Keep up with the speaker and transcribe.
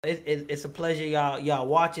It's a pleasure y'all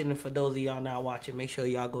watching, and for those of y'all not watching, make sure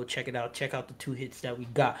y'all go check it out. Check out the 2 hits that we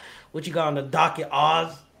got. What you got on the docket,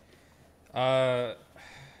 Oz? Uh,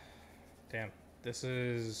 damn. This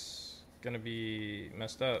is gonna be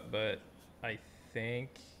messed up, but I think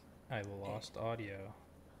I lost audio.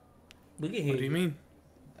 We can hear What do you mean?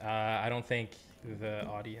 I don't think the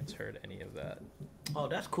audience heard any of that. Oh,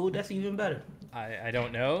 that's cool. That's even better. I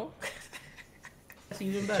don't know. That's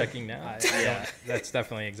even better. Checking now. Yeah, that's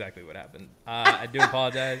definitely exactly what happened. I do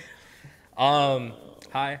apologize.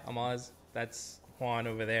 Hi, I'm Oz. That's Juan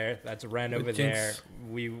over there. That's Ren over there.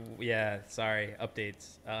 Sorry,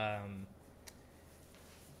 updates.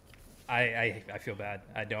 I feel bad.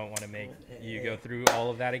 I don't want to make you go through all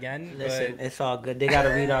of that again. Listen, but it's all good. They gotta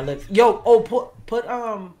read our lips. Yo, put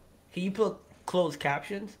can you put closed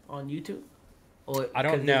captions on YouTube? Or I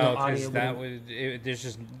don't 'cause there's know audio, because that was there's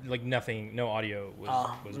just like nothing, no audio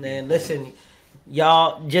was. Man, listen,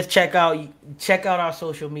 y'all just check out our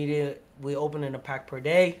social media. We're opening a pack per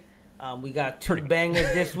day. We got 2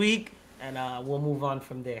 bangers this week, and we'll move on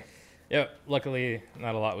from there. Yeah, luckily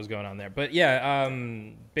not a lot was going on there, but yeah,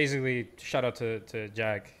 basically shout out to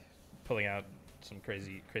Jack pulling out some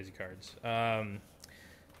crazy cards.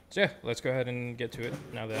 So yeah, let's go ahead and get to it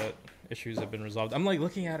now that issues have been resolved. I'm like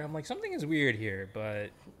looking at it, I'm like something is weird here, but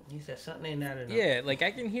He said something ain't that enough. yeah, like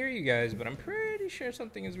I can hear you guys, but I'm pretty sure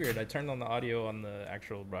something is weird. I turned on the audio on the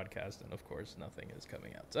actual broadcast, and of course nothing is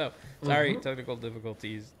coming out. So sorry, technical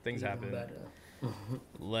difficulties, things Even happen. better.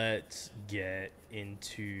 Let's get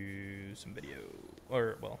into some video,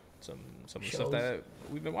 or well, some of the stuff Shows. that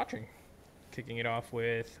we've been watching. Kicking it off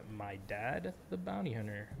with My Dad, the Bounty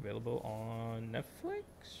Hunter, available on Netflix.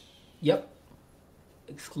 Yep.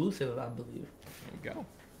 Exclusive, I believe. There we go.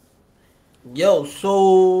 Yo,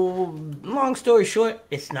 so long story short,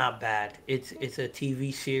 it's not bad. It's a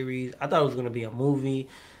TV series. I thought it was gonna be a movie,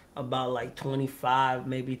 about like 25,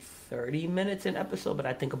 maybe 30 minutes an episode, but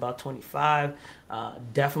I think about 25.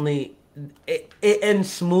 Definitely, it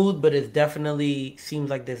ends smooth, but it definitely seems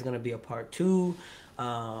like there's gonna be a part 2.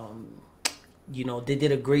 They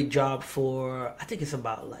did a great job for, I think it's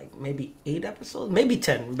about like maybe 8 episodes, maybe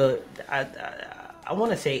 10, but I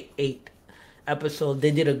want to say 8 episodes.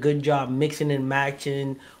 They did a good job mixing and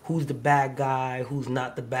matching who's the bad guy, who's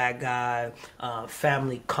not the bad guy,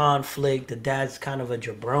 family conflict. The dad's kind of a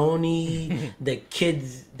jabroni. the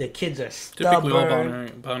kids are Typically, all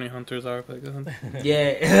stubborn. bounty hunters are like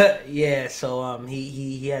that. Yeah. So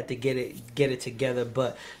he had to get it together,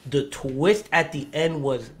 but the twist at the end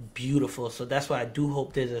was beautiful. So that's why I do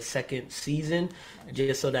hope there's a second season,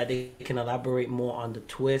 just so that they can elaborate more on the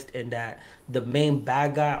twist, and that the main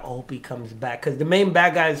bad guy, I hope he comes back, because the main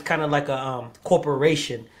bad guy is kind of like a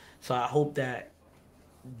corporation. So I hope that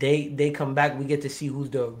they come back. We get to see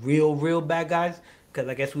who's the real bad guys, because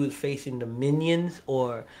I guess we was facing the minions,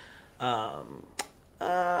 or I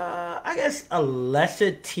guess a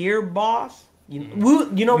lesser tier boss. You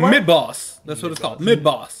know what? Mid boss. That's what it's called. Mid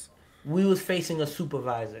boss. We was facing a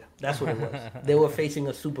supervisor. That's what it was. They were facing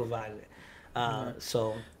a supervisor.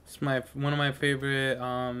 So It's one of my favorite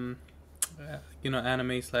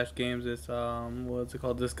anime / games is what's it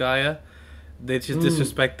called? Disgaea. They just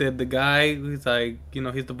disrespected the guy who's like,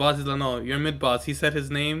 he's the boss. He's like, no, you're mid boss. He said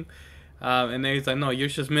his name. And then he's like, no, you're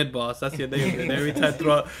just mid boss. That's your name. And every time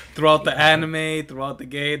throughout the anime, throughout the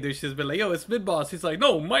game, there's just been like, yo, it's mid boss. He's like,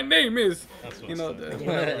 no, my name is.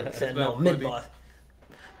 said no mid boss.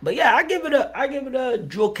 But yeah, I give it a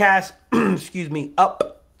drill cast. Excuse me,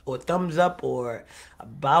 up or thumbs up or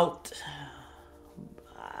about.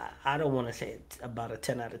 I don't want to say it's about a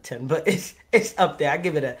 10 out of 10, but it's up there. I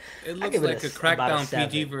give it a. It looks like a crackdown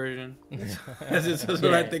PG version. That's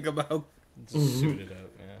what I think about. Suited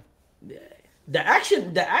up, yeah. The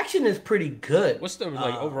action is pretty good. What's the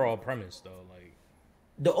overall premise though? Like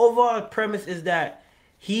the overall premise is that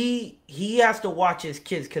he has to watch his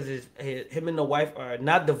kids, because him and the wife are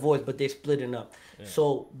not divorced, but they're splitting up. Yeah.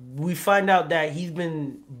 So we find out that he's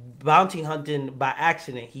been bounty hunting by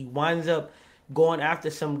accident. He winds up going after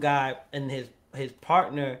some guy, and his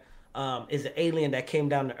partner is an alien that came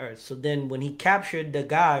down to Earth. So then when he captured the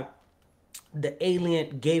guy, the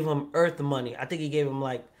alien gave him Earth money. I think he gave him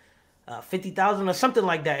like 50,000 or something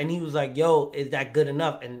like that, and he was like, yo, is that good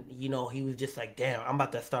enough? And he was just like, damn, I'm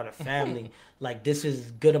about to start a family. Like, this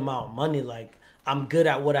is good amount of money. Like, I'm good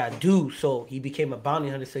at what I do. So he became a bounty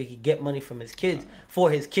hunter so he could get money from his kids,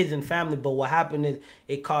 for his kids and family. But what happened is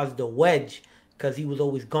it caused a wedge, because he was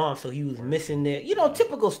always gone. So he was missing their,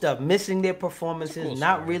 typical stuff, missing their performances, cool,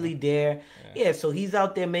 not really there. Yeah, so he's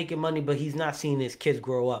out there making money, but he's not seeing his kids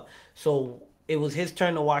grow up. So it was his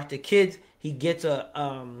turn to watch the kids. He gets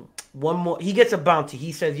a one more. He gets a bounty.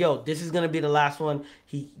 He says, "Yo, this is gonna be the last one."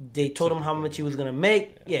 They told him how much he was gonna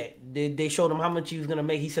make. Yeah, they showed him how much he was gonna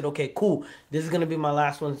make. He said, "Okay, cool. This is gonna be my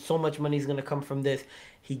last one. So much money is gonna come from this."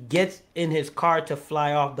 He gets in his car to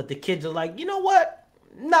fly off, but the kids are like, "You know what?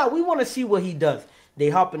 Nah, we want to see what he does." They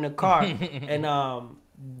hop in the car, and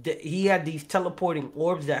he had these teleporting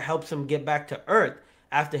orbs that helps him get back to Earth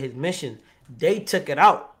after his mission. They took it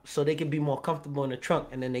out so they can be more comfortable in the trunk,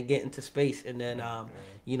 and then they get into space, and then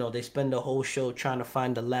they spend the whole show trying to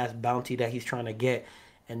find the last bounty that he's trying to get,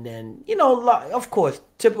 and then of course,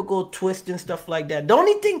 typical twist and stuff like that. The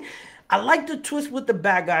only thing I like the twist with the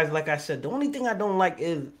bad guys, like I said, the only thing I don't like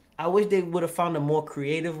is I wish they would have found a more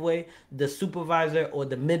creative way. The supervisor or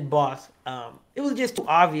the mid boss, it was just too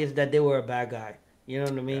obvious that they were a bad guy. You know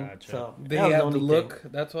what I mean? Gotcha. So They that was have only the look.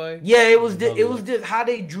 thing. That's why. Yeah, it was just how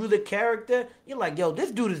they drew the character. You're like, yo,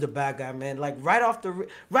 this dude is the bad guy, man. Like right off the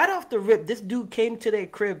rip, this dude came to their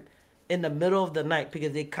crib in the middle of the night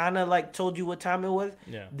because they kind of like told you what time it was.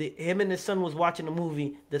 Yeah. Him and his son was watching a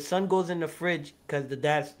movie. The son goes in the fridge because the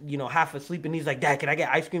dad's half asleep, and he's like, "Dad, can I get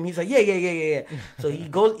ice cream?" He's like, "Yeah." So he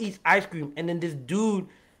goes eats ice cream, and then this dude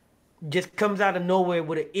just comes out of nowhere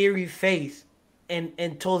with an eerie face, and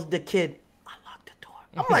tells the kid, "Unlock the door."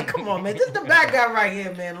 I'm like, come on, man, this is the bad guy right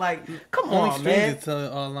here, man. Like, come Only on, man. strangers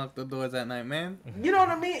to unlock the doors at night, man. You know what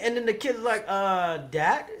I mean? And then the kid's like,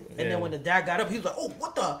 Dad? And Yeah. then when the dad got up, he was like, oh,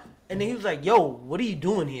 what the? And then he was like, yo, what are you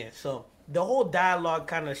doing here? So the whole dialogue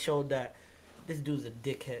kind of showed that this dude's a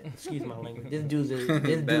dickhead. Excuse my language. This dude's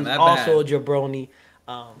that also bad. a jabroni.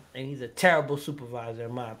 And he's a terrible supervisor,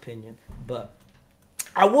 in my opinion. But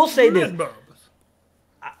I will say this.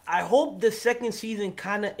 I hope the second season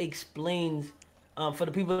kind of explains for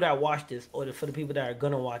the people that watch this or for the people that are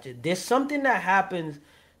going to watch it. There's something that happens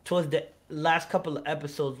towards the last couple of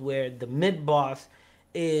episodes where the mid-boss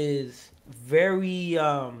is very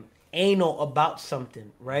anal about something,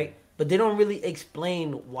 right? But they don't really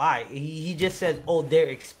explain why. He just says, oh, they're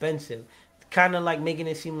expensive. Kind of like making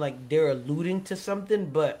it seem like they're alluding to something,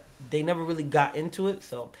 but they never really got into it.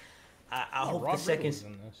 So I hope Rob the second... Riggle's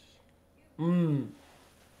in this.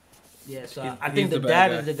 Yeah, so He's I think the the bad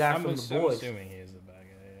dad guy. is the guy I'm from the boys. assuming he is the bad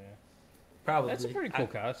guy. Yeah. Probably. That's a pretty cool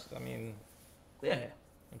cast. I mean, Yeah.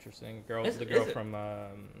 interesting. The girl Is it? from.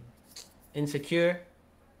 Insecure.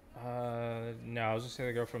 No, I was just saying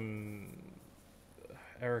the girl from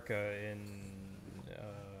Erica in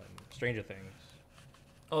Stranger Things.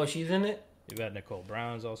 Oh, she's in it? Yvette Nicole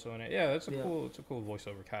Brown's also in it. Yeah, it's a cool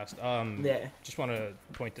voiceover cast. Yeah. Just want to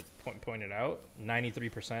point it out.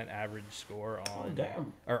 93% average score on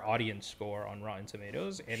damn. or audience score on Rotten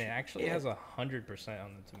Tomatoes, and it actually Yeah. has 100%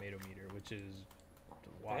 on the tomato meter, which is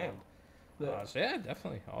wild. Damn. Yeah. So yeah,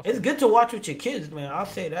 definitely awesome. It's good to watch with your kids, man. I'll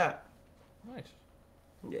say that. Nice.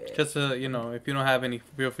 Yeah. Just if you don't have any,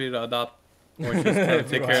 feel free to adopt or just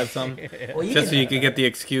take care of some. Well, Just so you can get the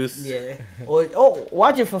excuse. Yeah. Or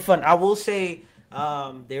watch it for fun. I will say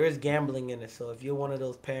there is gambling in it. So if you're one of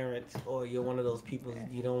those parents or you're one of those people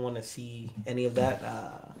you don't want to see any of that,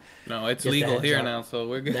 No, it's Just a legal heads here up. now, so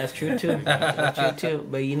we're good. that's true too. That's true too.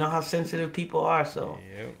 But you know how sensitive people are, so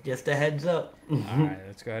Yep. just a heads up. All right,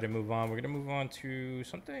 let's go ahead and move on. We're gonna move on to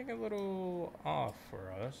something a little off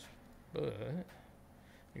for us, but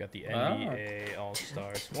we got the NBA All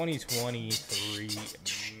Stars 2023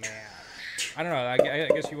 match. I don't know. I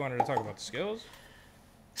guess you wanted to talk about the skills.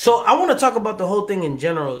 So I want to talk about the whole thing in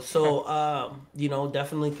general. So,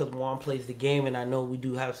 definitely because Juan plays the game, and I know we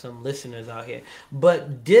do have some listeners out here.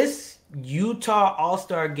 But this Utah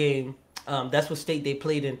All-Star game, that's what state they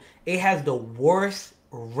played in, it has the worst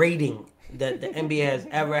rating that the NBA has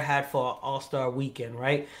ever had for an All-Star weekend,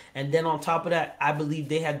 right? And then on top of that, I believe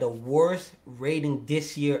they had the worst rating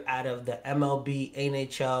this year out of the MLB,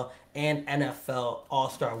 NHL, and NFL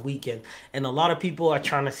All-Star weekend. And a lot of people are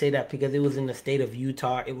trying to say that because it was in the state of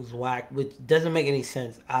Utah, it was whack, which doesn't make any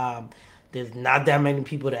sense. There's not that many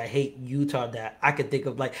people that hate Utah that I could think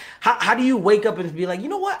of. Like, how do you wake up and be like, you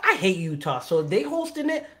know what? I hate Utah. So if they hosting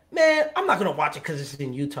it, man, I'm not going to watch it because it's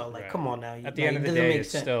in Utah. Like, Right. come on now. At the Like, end of it the doesn't day, make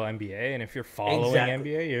it's sense. still NBA, and if you're following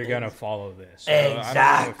Exactly. NBA, you're gonna follow this. So Exactly.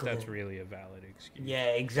 I don't know if that's really a valid excuse. Yeah,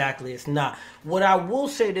 exactly. It's not. What I will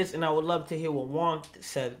say this, and I would love to hear what Juan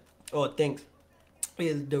said or thinks,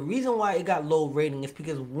 is the reason why it got low rating is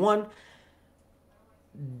because, one,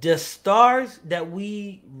 the stars that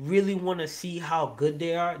we really want to see how good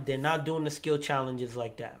they are, they're not doing the skill challenges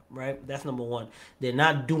like that, right? That's number one. They're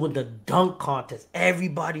not doing the dunk contest.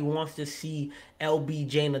 Everybody wants to see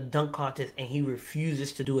LBJ in a dunk contest, and he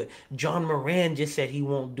refuses to do it. John Moran just said he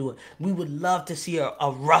won't do it. We would love to see a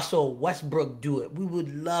Russell Westbrook do it. We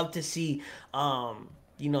would love to see,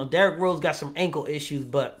 Derrick Rose got some ankle issues,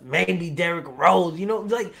 but maybe Derrick Rose,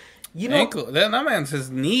 ankle. That man's his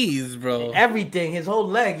knees, bro. Everything, his whole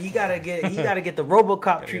leg. He gotta get the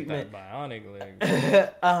RoboCop treatment. Get that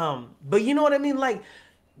bionic leg. But you know what I mean? Like,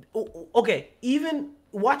 okay, even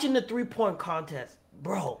watching the 3-point contest,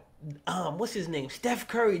 bro. What's his name? Steph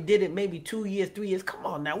Curry did it maybe 2 years, 3 years. Come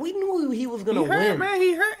on now, we knew he was gonna win. Man,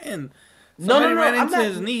 he hurting. No, ran I'm into not,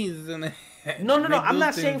 his knees and no. I'm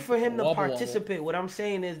not saying for him to participate. What I'm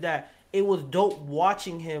saying is that it was dope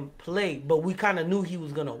watching him play, but we kind of knew he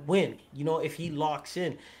was gonna win. If he locks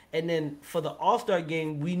in, and then for the All-Star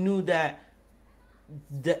game, we knew that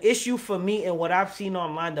the issue for me and what I've seen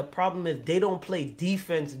online, the problem is they don't play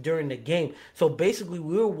defense during the game. So basically,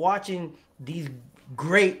 we were watching these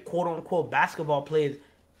great quote-unquote basketball players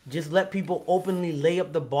just let people openly lay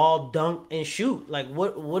up the ball, dunk, and shoot. Like,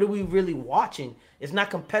 what are we really watching? It's not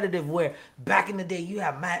competitive where back in the day you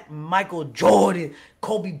have Michael Jordan,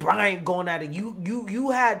 Kobe Bryant going at it. You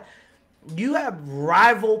had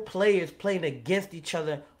rival players playing against each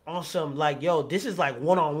other on some like, yo, this is like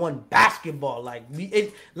one-on-one basketball. Like,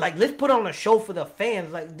 let's put on a show for the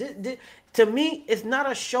fans. Like, to me, it's not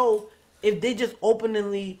a show if they just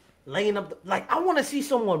openly laying up. I want to see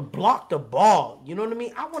someone block the ball. You know what I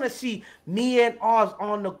mean? I want to see me and Oz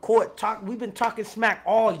on the court talk. We've been talking smack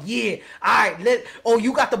all year. All right,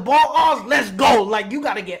 you got the ball, Oz? Let's go. Like, you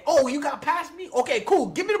got to you got past me? Okay, cool.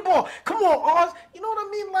 Give me the ball. Come on, Oz. You know what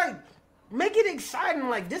I mean? Like, make it exciting.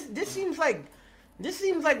 Like, this seems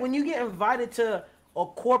like when you get invited to a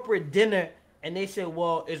corporate dinner and they say,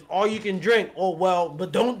 well, it's all you can drink. Oh, well,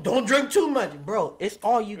 but don't drink too much. Bro, it's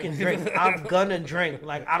all you can drink. I'm gonna drink.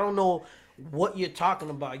 Like, I don't know what you're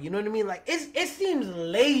talking about. You know what I mean? Like, it seems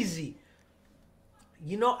lazy.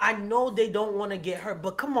 I know they don't want to get hurt,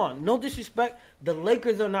 but come on, no disrespect. The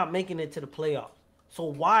Lakers are not making it to the playoffs. So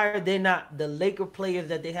why are they not, the Laker players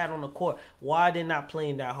that they had on the court, why are they not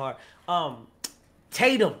playing that hard?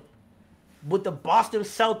 Tatum with the Boston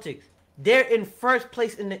Celtics. They're in first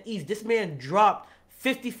place in the East. This man dropped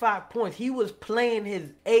 55 points. He was playing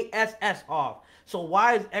his ass off. So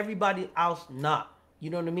why is everybody else not?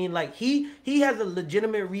 You know what I mean? Like, he has a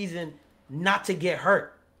legitimate reason not to get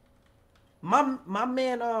hurt. My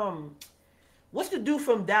man, what's the dude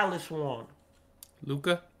from Dallas won?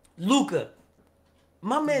 Luka.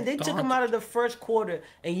 My man, they took him out of the first quarter.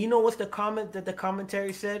 And you know what's the comment that the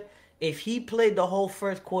commentary said? If he played the whole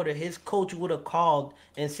first quarter, his coach would have called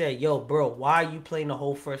and said, yo, bro, why are you playing the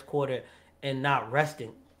whole first quarter and not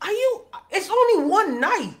resting? It's only one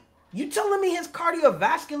night. You telling me his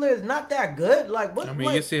cardiovascular is not that good? Like, what? I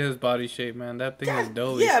mean, you see his body shape, man. That thing is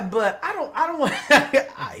dope. Yeah, but I don't want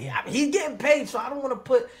he's getting paid, so I don't want to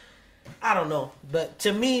put, I don't know. But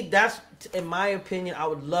to me, that's, in my opinion, I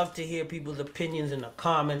would love to hear people's opinions in the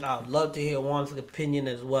comments. I would love to hear Juan's opinion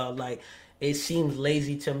as well. Like, it seems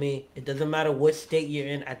lazy to me. It doesn't matter what state you're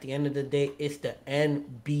in. At the end of the day, it's the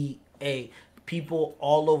NBA. People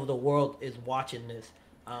all over the world is watching this.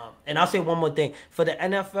 And I'll say one more thing. For the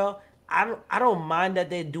NFL, I don't mind that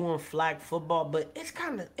they're doing flag football, but it's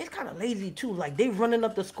kind of lazy too. Like, they running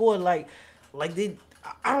up the score like they,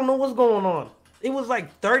 I don't know what's going on. It was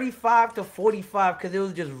like 35-45 because it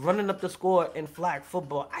was just running up the score in flag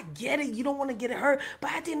football. I get it. You don't want to get it hurt.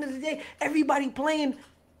 But at the end of the day, everybody playing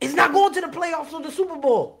is not going to the playoffs or the Super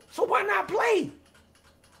Bowl. So why not play?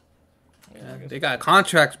 Yeah, they got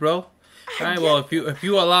contracts, bro. All right, well, if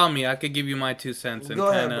you allow me, I could give you my 2 cents and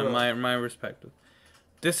kind of my perspective.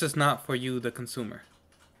 This is not for you, the consumer.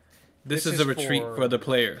 This is a retreat for the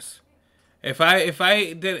players. If there's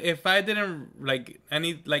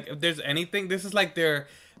anything, this is like their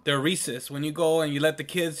recess. When you go and you let the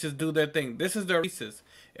kids just do their thing, this is their recess.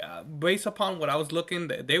 Based upon what I was looking,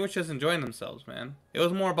 they were just enjoying themselves, man. It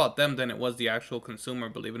was more about them than it was the actual consumer,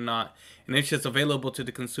 believe it or not. And it's just available to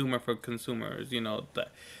the consumer for consumers, to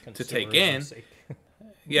take in.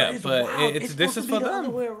 Yeah, but this is for them. The other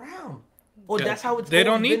way around. Or that's how it's they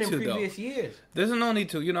don't need been to, in previous years. There's no need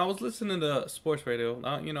to. I was listening to sports radio.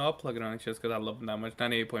 I'll plug it on just because I love them that much.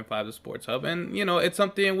 98.5 the Sports Hub, and it's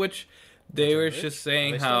something in which they were just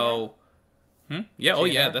saying how. Yeah, oh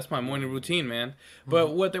yeah, that's my morning routine, man.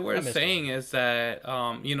 But what they were saying is that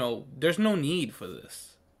there's no need for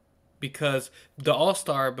this because the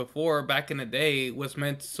All-Star before back in the day was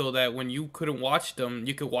meant so that when you couldn't watch them,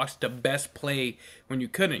 you could watch the best play when you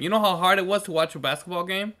couldn't. You know how hard it was to watch a basketball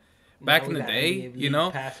game? back Now in we the got day, NBA you know.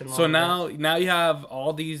 passing So all of now you have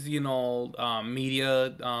all these,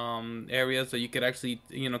 media areas that you could actually,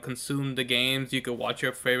 consume the games. You could watch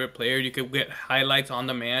your favorite player. You could get highlights on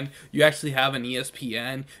demand. You actually have an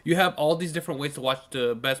ESPN. You have all these different ways to watch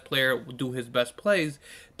the best player do his best plays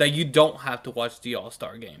that you don't have to watch the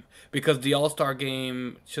All-Star game, because the All-Star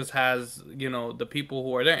game just has, the people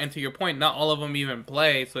who are there. And to your point, not all of them even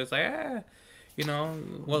play. So it's like,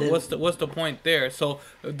 what's the point there? So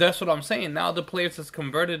that's what I'm saying. Now the players has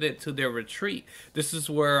converted it to their retreat. This is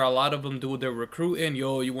where a lot of them do their recruiting.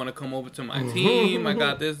 Yo, you want to come over to my team? I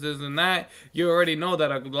got this, and that. You already know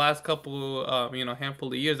that the last couple, handful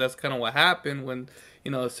of years, that's kind of what happened when,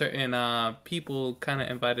 certain people kind of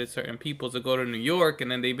invited certain people to go to New York, and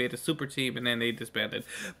then they made a super team, and then they disbanded.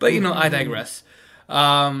 But, I digress.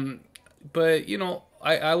 But,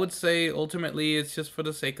 I would say ultimately it's just for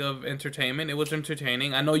the sake of entertainment. It was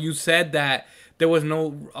entertaining. I know you said that there was no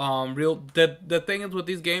real... The thing is with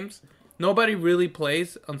these games, nobody really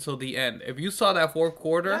plays until the end. If you saw that fourth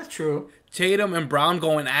quarter... That's true. Tatum and Brown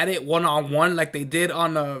going at it one-on-one like they did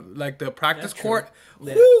on the practice court.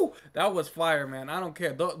 Yeah. Whoo! That was fire, man. I don't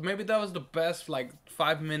care. Maybe that was the best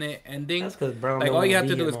 5-minute ending. That's because Brown. Like don't all you wanna have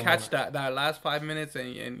to be do here is no catch more. that last 5 minutes,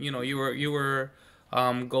 and you were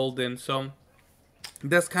golden. So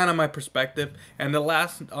that's kind of my perspective. And the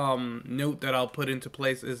last note that I'll put into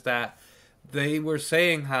place is that they were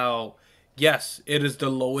saying how, yes, it is the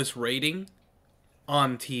lowest rating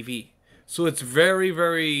on TV. So it's very,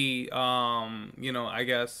 very, I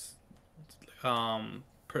guess,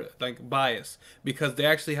 biased, because they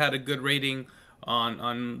actually had a good rating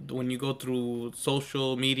on when you go through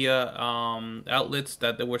social media outlets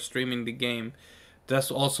that they were streaming the game. That's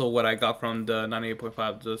also what I got from the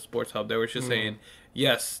 98.5, the Sports Hub. They were just saying,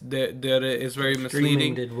 yes, that is very misleading.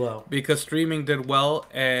 Streaming did well. Because streaming did well,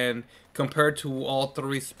 and compared to all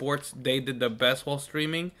three sports, they did the best while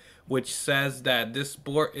streaming, which says that this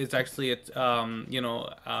sport is actually the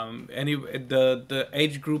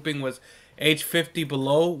age grouping was age 50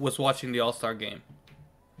 below was watching the All-Star game,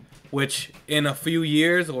 which in a few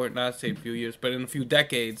years, or not say a few years, but in a few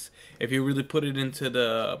decades, if you really put it into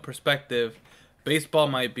the perspective, baseball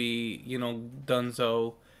might be,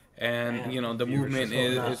 donezo, and the movement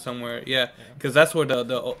is somewhere, because that's where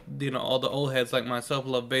the all the old heads like myself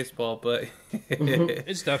love baseball, but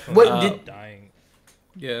It's definitely dying.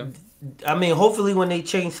 Yeah, I mean, hopefully when they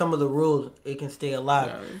change some of the rules, it can stay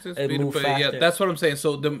alive. Move faster. that's what I'm saying.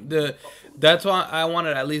 So that's why I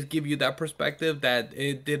wanted to at least give you that perspective, that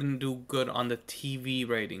it didn't do good on the TV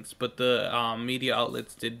ratings, but the media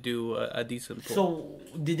outlets did do a decent pull. So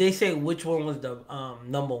did they say which one was the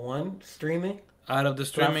number one streaming? Out of the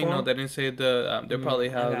streaming, platform? no, they didn't say the. They probably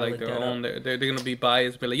I have gotta like look their that own. They're gonna be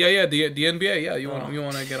biased, but like the NBA, you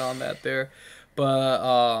want to get on that there, but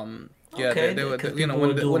Okay, they were, because people were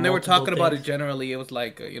when doing they were multiple talking about it things. generally, it was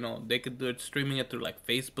like they could do it, streaming it through like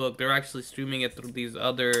Facebook. They're actually streaming it through these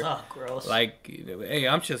other Oh, gross. hey,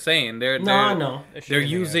 I'm just saying I know they're streaming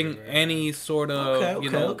using everywhere. any sort of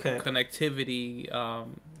Okay. connectivity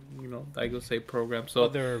I would say program. So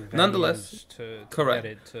Other nonetheless, venues to correct.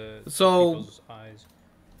 get it to So- people's eyes.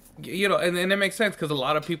 and it makes sense because a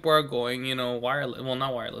lot of people are going, wireless. Well,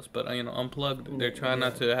 not wireless, but unplugged. They're trying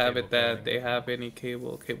not to have Cable it that cutting. they have any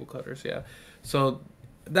cable cutters. Yeah, so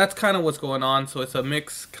that's kind of what's going on. So it's a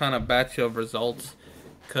mixed kind of batch of results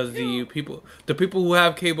because the people who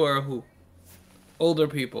have cable are who older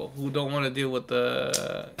people who don't want to deal with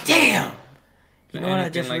the Damn. You know what I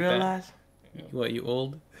anything just like that. realized? What, you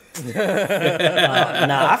old? Hey,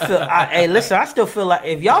 listen, I still feel like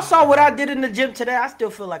if y'all saw what I did in the gym today, I still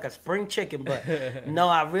feel like a spring chicken. But no,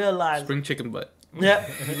 I realized. Spring chicken butt. Yep.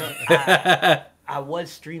 I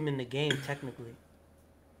was streaming the game technically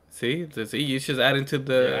See, you should add into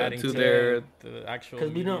You're adding to their. the actual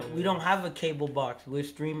because we media. don't have a cable box. We're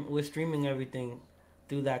streaming everything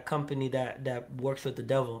through that company that works with the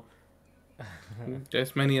devil.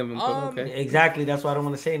 There's many of them. But okay. Exactly. That's why I don't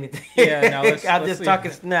want to say anything. Yeah, now let's I'm let's just leave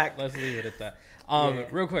talking it- snack. Let's leave it at that. Yeah.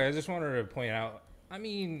 Real quick, I just wanted to point out. I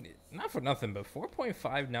mean, not for nothing, but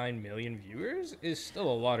 4.59 million viewers is still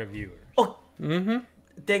a lot of viewers. Oh, Mm-hmm.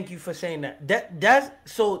 thank you for saying that. That's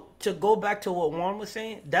so to go back to what Juan was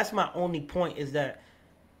saying. That's my only point is that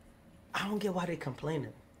I don't get why they're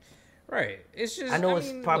complaining. Right. It's just. I know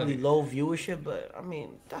it's mean, probably look, low viewership, but I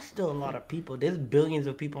mean that's still a lot of people. There's billions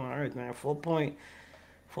of people on Earth, man. 4.9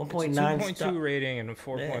 2.2 rating and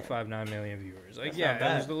 4.59 million viewers. Like, That's yeah, not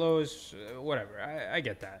it was bad. the lowest. Whatever. I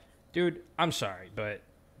get that, dude. I'm sorry, but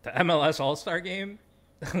the MLS All Star Game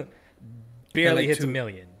barely like hits a two-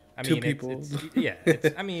 million. I two mean, people. It's, yeah.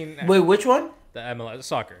 It's, I mean, Wait, which one? the MLS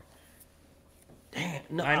soccer. Damn,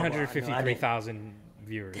 no, 953,000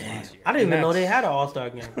 viewers last year. I didn't And even know they that's- had an All-Star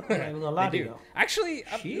game. I'm not even gonna lie They to do. you. Actually,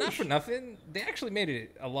 Sheesh. not for nothing, they actually made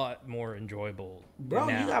it a lot more enjoyable. Bro,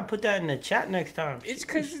 now. you gotta put that in the chat next time. It's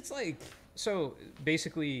because it's like so.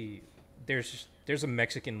 Basically, there's a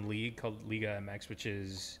Mexican league called Liga MX, which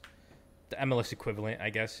is the MLS equivalent, I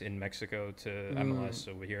guess, in Mexico to MLS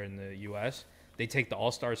over here in the U.S. They take the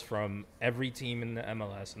All Stars from every team in the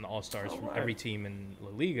MLS and the All Stars from every team in La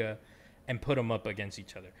Liga, and put them up against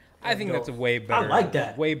each other. I think that's a way better, like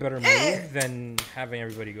that. way better move than having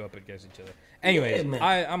everybody go up against each other. Anyways, man.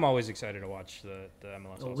 I'm always excited to watch the MLS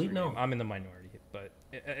All-Star we know. game. I'm in the minority, but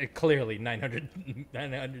clearly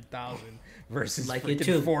 900,000 versus Like freaking it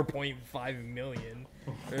too. 4.5 million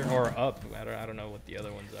or up. I don't know what the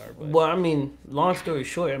other ones are, but Well, I mean, long story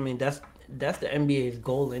short, I mean that's the NBA's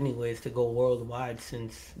goal, anyways, to go worldwide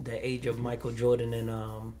since the age of Michael Jordan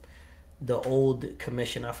and the old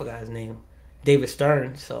commissioner, I forgot his name, David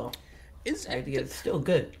Stern. So is I think it's still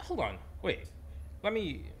good. hold on, wait,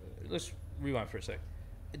 let's rewind for a sec.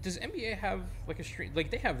 Does NBA have like a stream? Like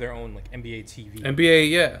they have their own like NBA TV, NBA,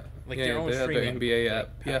 yeah. like yeah, their own they have their streaming NBA like, app.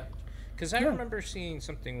 Yeah. Because I remember seeing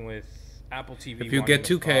something with Apple TV. If you wanting get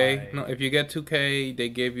to 2K, buy- no, if you get 2K, they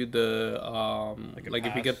gave you the Like a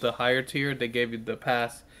if you get pass? the higher tier, they gave you the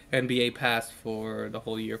pass, NBA pass for the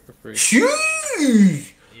whole year for free.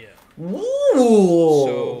 Jeez! yeah. Ooh!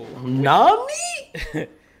 So- Nami?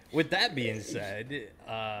 With that being said,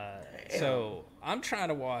 so I'm trying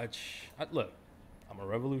to watch. Look, I'm a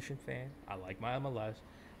Revolution fan. I like my MLS.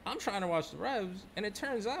 I'm trying to watch the Revs, and it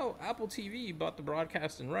turns out Apple TV bought the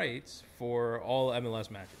broadcasting rights for all MLS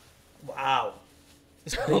matches. Wow.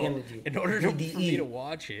 So, Big energy. in order for BDE. me to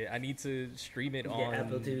watch it, I need to stream it on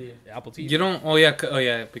Apple TV. Apple TV. You don't. Oh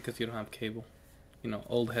yeah, because you don't have cable. You know,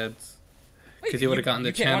 old heads. Wait, 'cause you would've gotten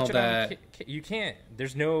the can't channel watch it on that- you can't.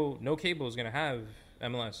 There's no cable is gonna have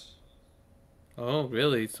MLS. Oh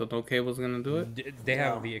really? So no cable's gonna do it? They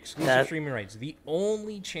have No. the exclusive That- streaming rights. The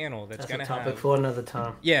only channel that's, That's a gonna topic have. for another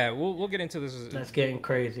time. Yeah, we'll get into this. That's getting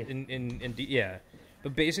crazy. Yeah,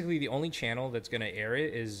 but basically the only channel that's gonna air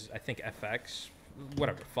it is I think FX,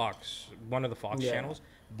 whatever Fox, one of the Fox Yeah. channels.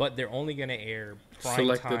 But they're only gonna air prime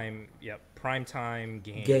Selected. time. Yep, prime time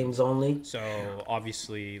games. Games only. So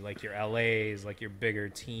obviously, like your LAs, like your bigger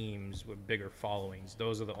teams with bigger followings,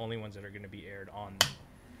 those are the only ones that are going to be aired on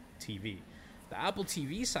TV. The Apple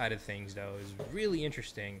TV side of things, though, is really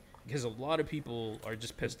interesting because a lot of people are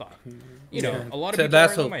just pissed off. You know, Yeah. a lot of So people are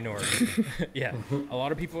that's in the a- minority. Yeah, a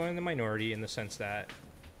lot of people are in the minority in the sense that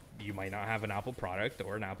you might not have an Apple product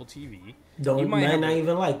or an Apple TV. You Don't might might have not a-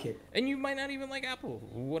 even like it. and you might not even like Apple,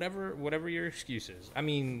 whatever your excuse is. I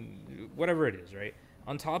mean, whatever it is, right?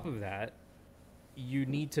 On top of that, you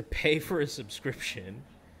need to pay for a subscription.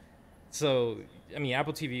 So, I mean,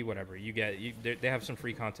 Apple TV, whatever you get, they have some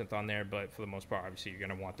free content on there, but for the most part, obviously, you're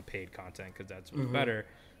gonna want the paid content because that's better.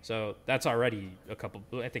 So that's already a couple.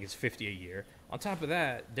 I think it's $50 a year. On top of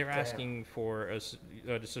that, they're asking for a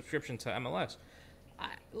subscription to MLS.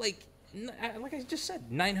 Like I just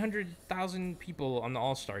said, 900,000 people on the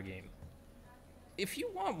All-Star game. If you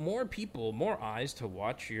want more people, more eyes to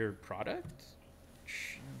watch your product,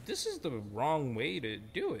 this is the wrong way to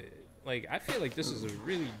do it. Like, I feel like this is a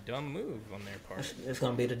really dumb move on their part. It's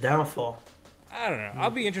gonna be the downfall. I don't know. I'll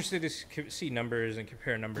be interested to see numbers and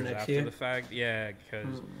compare numbers Next after year? the fact. Yeah,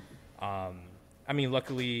 because, I mean,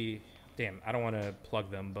 luckily, damn, I don't want to plug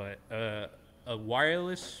them, but a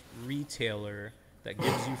wireless retailer that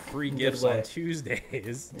gives you free gifts way. on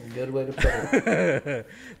Tuesdays, Good way to put it.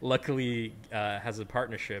 luckily has a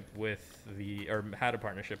partnership with had a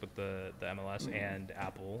partnership with the MLS and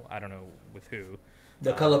Apple. I don't know with who,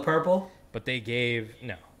 The color purple. but they gave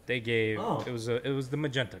Oh. it was the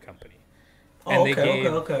Magenta company. Oh, they okay,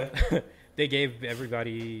 gave, okay. they gave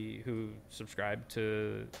everybody who subscribed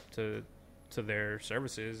to their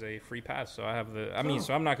services a free pass. So I have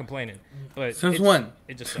so I'm not complaining. But Since it's- when?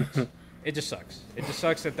 It just sucks. It just sucks. It just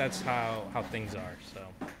sucks that that's how things are. So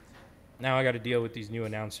now I got to deal with these new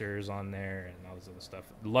announcers on there and all this other stuff.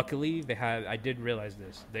 Luckily, I did realize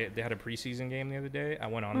this. They had a preseason game the other day. I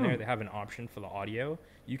went on there. They have an option for the audio.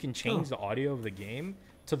 You can change the audio of the game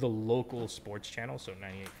to the local sports channel, so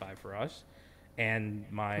 98.5 for us. And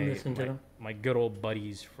Listen to them. my good old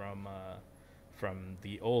buddies from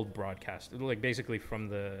the old broadcast, like basically from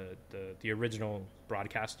the original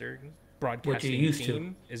broadcasting used to.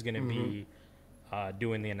 team is going to be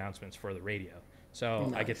doing the announcements for the radio.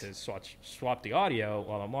 So I get to swap the audio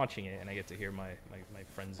while I'm watching it, and I get to hear my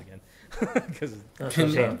friends again because That's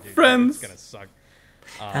what's up. Friends. it's gonna suck.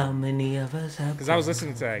 How many of us have? Because I was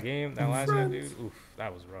listening to that game, that last game, dude. Oof,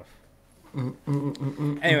 that was rough.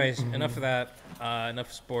 Anyways, enough of that. Enough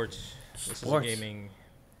of sports. This Sports. is gaming.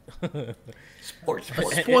 Sports.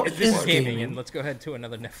 This is gaming, and let's go ahead to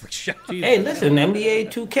another Netflix show. Hey, listen,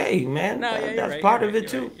 NBA 2K, man. No, yeah, that's right, part you're of right, it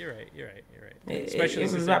too. You're right. It Especially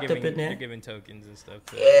was since wrapped up in there. they're giving tokens and stuff.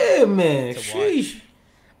 Yeah, man. to watch. Sheesh.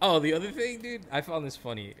 Oh, the other thing, dude, I found this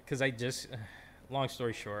funny because long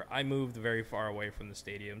story short, I moved very far away from the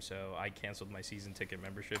stadium, so I canceled my season ticket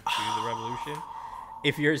membership to the Revolution.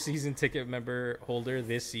 If you're a season ticket member holder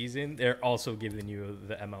this season, they're also giving you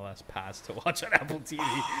the MLS pass to watch on Apple TV.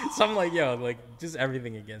 So I'm like, yo, like just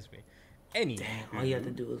everything against me. Damn, all you have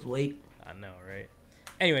to do is wait. I know, right?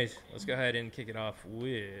 Anyways, let's go ahead and kick it off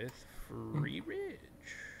with Free Ridge.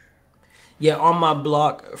 Yeah, On My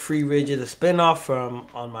Block, Free Ridge is a spinoff from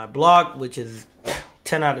On My Block, which is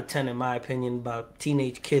 10 out of 10 in my opinion, about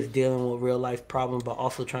teenage kids dealing with real life problems, but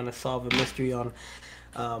also trying to solve a mystery on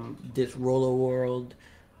this roller world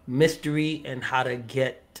mystery and how to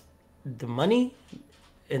get the money.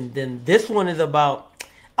 And then this one is about,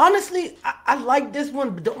 honestly, I like this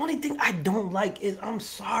one, but the only thing I don't like is, I'm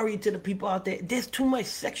sorry to the people out there, there's too much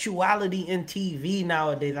sexuality in TV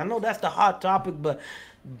nowadays. I know that's the hot topic, but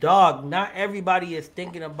dog, not everybody is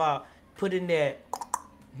thinking about putting their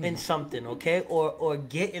in something, okay, or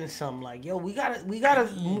getting some. Like, yo, we gotta.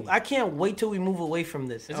 I can't wait till we move away from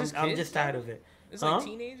this. I'm just tired of it. It's like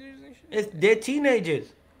teenagers and shit? They're teenagers.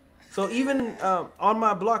 So even On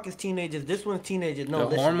My Block is teenagers. This one's teenagers. No,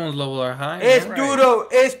 the hormones level are high. It's man.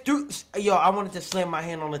 it's through. Yo, I wanted to slam my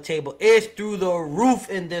hand on the table. It's through the roof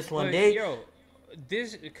in this one.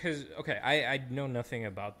 This because okay, I know nothing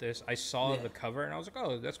about this. I saw the cover and I was like,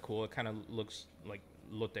 oh, that's cool. It kind of looks like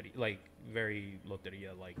very looked at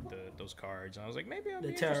like those cards. And I was like, maybe I'd be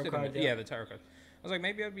interested in it. Yeah, the tarot cards. I was like,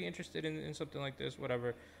 maybe I'd be interested in something like this.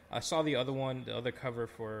 Whatever. I saw the other cover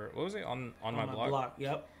for what was it on my block?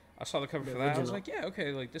 Yep. I saw the cover for that. I was like, yeah,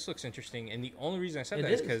 okay, like this looks interesting. And the only reason I said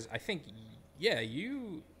that is because I think,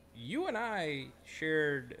 you and I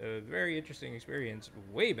shared a very interesting experience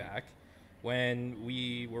way back when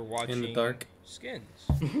we were watching In the Dark. Skins.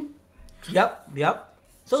 Yep.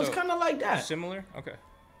 So it's kind of like that. Similar? Okay.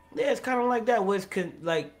 Yeah, it's kind of like that. Where it's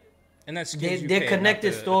like and that's they're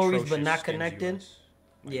connected stories, but not connected.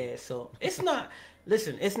 Yeah, so it's not.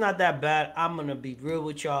 Listen, it's not that bad. I'm gonna be real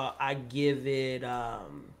with y'all. I give it a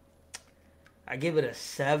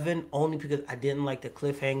 7 only because I didn't like the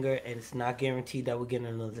cliffhanger, and it's not guaranteed that we're getting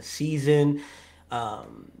another season. If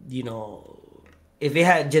it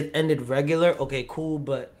had just ended regular, okay, cool.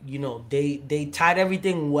 But they tied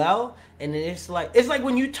everything well, and then it's like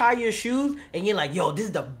when you tie your shoes and you're like, yo, this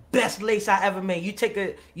is the best lace I ever made. You take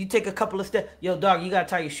a couple of steps, yo, dog, you gotta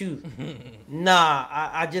tie your shoes. Nah,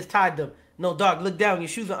 I just tied them. No, dog, look down, your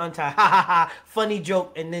shoes are untied. Ha ha ha. Funny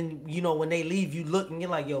joke. And then when they leave, you look and you're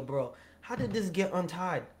like, yo, bro, how did this get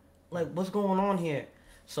untied? Like, what's going on here?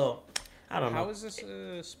 So, I don't know. How is this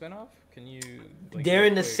a spinoff? Can you? They're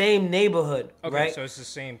in the same neighborhood, okay, right? So it's the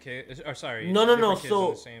same kid. Or sorry. No.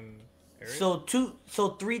 So, same area? So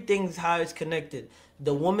 3 things how it's connected.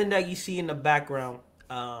 The woman that you see in the background,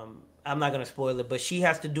 I'm not gonna spoil it, but she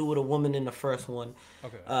has to do with a woman in the first one.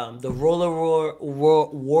 Okay. The roller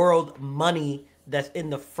world money that's in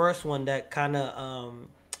the first one that kind of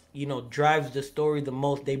drives the story the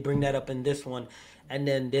most. They bring that up in this one. And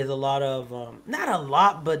then there's a lot of, not a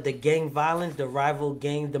lot, but the gang violence, the rival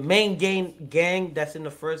gangs, the main gang that's in the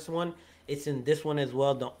first one, it's in this one as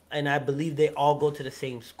well. And I believe they all go to the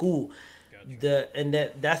same school.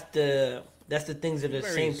 Gotcha. That's the things that are the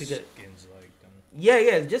same. Because,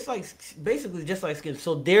 yeah, basically just like Skins.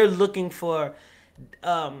 So they're looking for,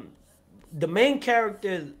 the main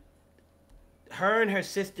character, her and her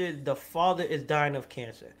sister, the father is dying of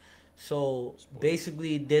cancer. So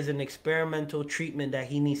basically, there's an experimental treatment that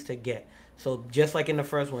he needs to get. So just like in the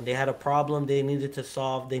first one, they had a problem they needed to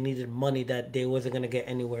solve. They needed money that they wasn't going to get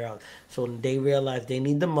anywhere else. So they realized they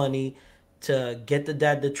need the money to get the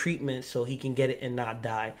dad the treatment so he can get it and not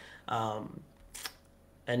die.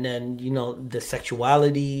 And then, the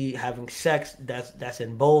sexuality, having sex, that's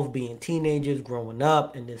in both, being teenagers, growing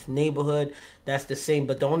up in this neighborhood, that's the same.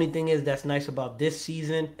 But the only thing is that's nice about this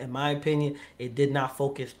season, in my opinion, it did not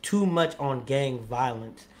focus too much on gang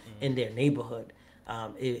violence in their neighborhood.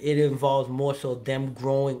 It involves more so them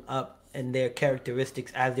growing up and their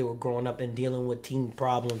characteristics as they were growing up and dealing with teen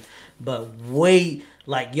problems. But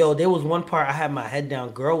there was one part I had my head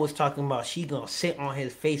down. Girl was talking about she gonna sit on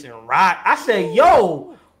his face and ride. I said,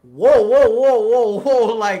 yo,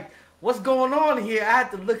 whoa. Like, what's going on here? I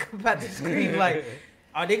had to look up at the screen like,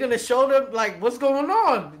 are they gonna show them, like, what's going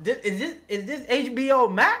on? Is this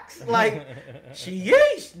HBO Max? Like,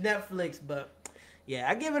 sheesh, Netflix. But Yeah,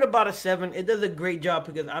 I give it about a 7. It does a great job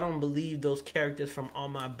because I don't believe those characters from On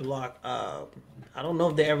My Block. I don't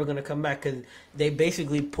know if they're ever gonna come back because they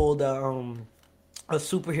basically pulled a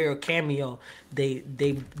superhero cameo. They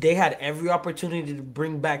had every opportunity to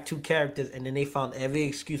bring back 2 characters, and then they found every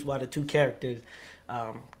excuse why the 2 characters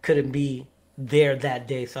couldn't be there that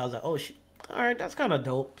day. So I was like, oh shit, all right, that's kind of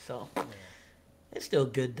dope. So it's still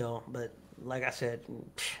good though, but. Like I said,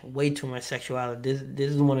 way too much sexuality. This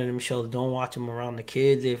is one of them shows. Don't watch them around the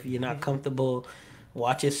kids. If you're not comfortable,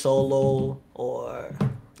 watch it solo or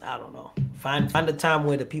I don't know. Find a time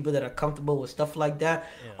where the people that are comfortable with stuff like that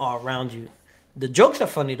are around you. The jokes are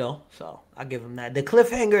funny though, so I give them that. The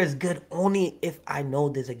cliffhanger is good only if I know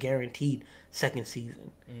there's a guaranteed second season.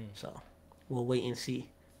 So we'll wait and see.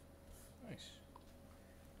 Nice.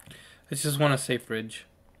 I just want to say fridge.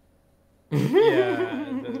 Yeah.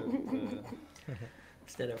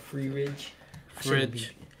 Instead of free ridge.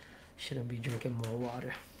 Fridge. Shouldn't be drinking more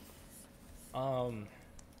water.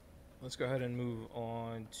 Let's go ahead and move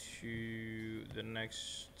on to the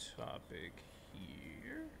next topic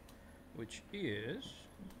here, which is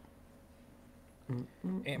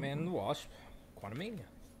Ant-Man and the Wasp: Quantumania.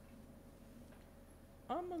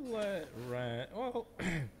 I'm gonna let Ryan. Well, do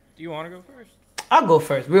you want to go first? I'll go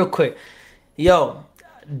first, real quick. Yo,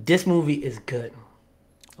 this movie is good.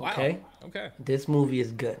 Okay? Wow. Okay. This movie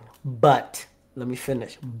is good. But, let me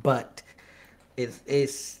finish. But,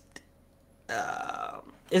 it's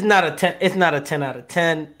not a 10. It's not a 10 out of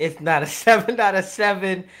 10. It's not a 7 out of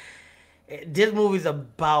 7. This movie's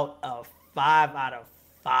about a 5 out of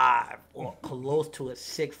 5 or close to a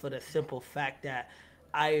 6 for the simple fact that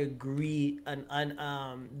I agree.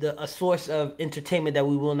 A source of entertainment that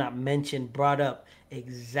we will not mention brought up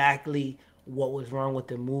exactly what was wrong with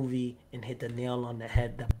the movie and hit the nail on the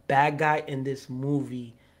head. The bad guy in this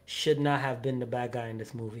movie should not have been the bad guy in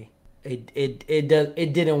this movie. It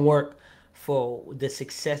didn't work for the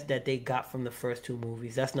success that they got from the first 2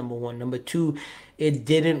 movies. That's number 1. Number 2, it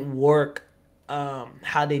didn't work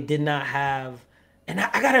how they did not have. And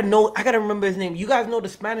I gotta remember his name. You guys know the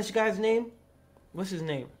Spanish guy's name? What's his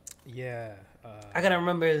name? Yeah. I gotta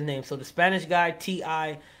remember his name. So the Spanish guy,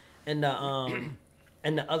 T.I.,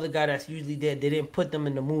 and the other guy that's usually there, they didn't put them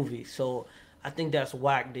in the movie. So I think that's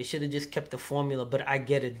whack. They should have just kept the formula. But I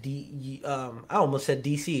get it. I almost said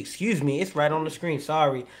DC. Excuse me. It's right on the screen.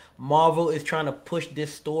 Sorry. Marvel is trying to push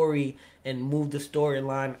this story and move the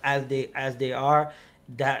storyline as they are.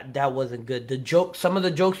 That wasn't good. Some of the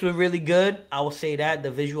jokes were really good. I will say that. The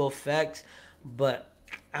visual effects. But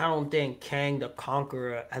I don't think Kang the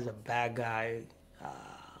Conqueror as a bad guy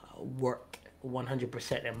worked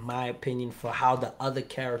 100% in my opinion for how the other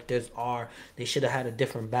characters are. They should have had a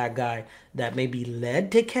different bad guy that maybe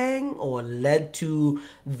led to Kang or led to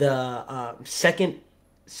the second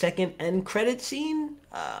end credit scene,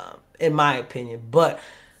 in my opinion. But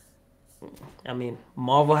I mean,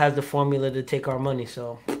 Marvel has the formula to take our money,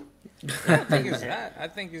 so. I think it's that. I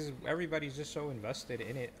think everybody's just so invested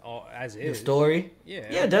in it all as is. The story.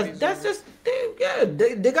 Yeah. That's just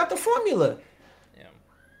they got the formula. Yeah.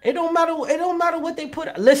 It don't matter. It don't matter what they put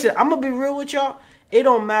out. Listen, I'm gonna be real with y'all. It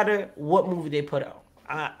don't matter what movie they put out.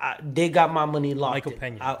 They got my money locked. Michael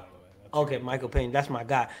Pena. By the way. Okay, Michael Pena. That's my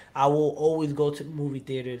guy. I will always go to movie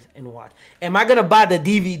theaters and watch. Am I gonna buy the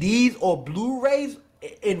DVDs or Blu-rays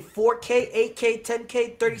in 4K, 8K,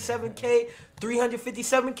 10K, 37K,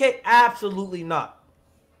 357K? Absolutely not.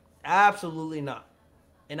 Absolutely not.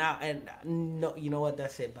 And no, you know what?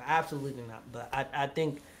 That's it. But absolutely not. But I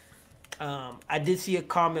think I did see a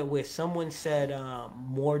comment where someone said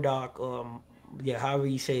Mordok, however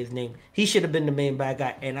you say his name, he should have been the main bad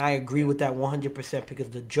guy, and I agree with that 100% because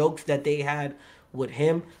the jokes that they had with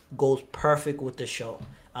him goes perfect with the show.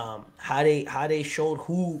 How they showed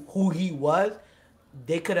who he was,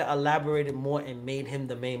 they could have elaborated more and made him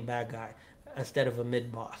the main bad guy instead of a mid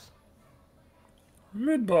boss.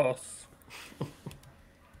 Mid boss.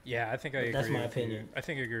 Yeah, I think I agree. That's my with opinion. You. I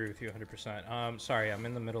think I agree with you 100%. Sorry, I'm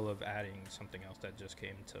in the middle of adding something else that just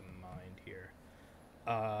came to mind here.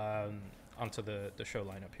 Onto the show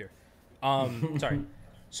lineup here. Sorry.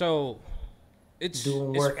 So it's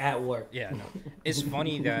doing work at work. Yeah, no. It's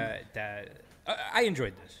funny that I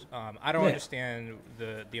enjoyed this. I don't understand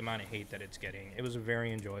the amount of hate that it's getting. It was a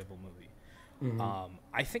very enjoyable movie. Mm-hmm.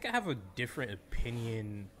 I think I have a different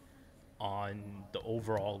opinion on the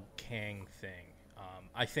overall Kang thing.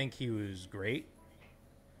 I think he was great.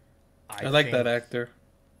 I like that actor.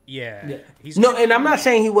 Yeah. And I'm not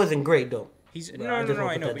saying he wasn't great though. No,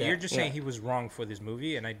 I know, but you're just saying he was wrong for this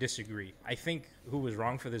movie, and I disagree. I think who was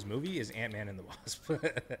wrong for this movie is Ant-Man and the Wasp.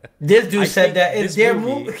 This dude said that in their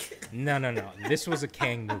movie. No. This was a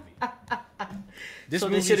Kang movie. This So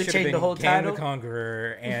they movie should've should have changed been the whole Kang title? the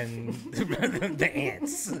Conqueror and the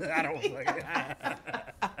ants. I don't.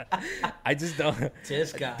 I just don't.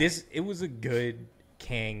 This guy. It was a good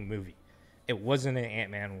Kang movie. It wasn't an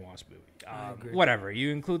Ant-Man and Wasp movie. agree. Whatever.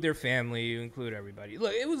 You include their family. You include everybody.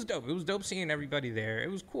 Look, it was dope. It was dope seeing everybody there. It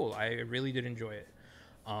was cool. I really did enjoy it.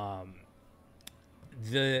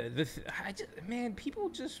 Man, people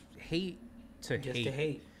just hate to Just hate. to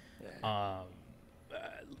hate.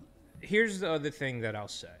 Here's the other thing that I'll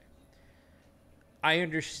say. I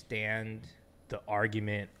understand the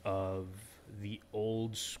argument of the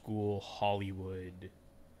old school Hollywood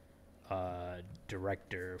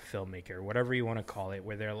director, filmmaker, whatever you want to call it,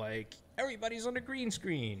 where they're like, everybody's on a green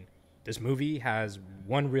screen. This movie has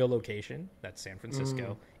one real location, that's San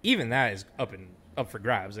Francisco. Even that is up for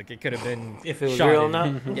grabs. Like, it could have been If it was shot real or in-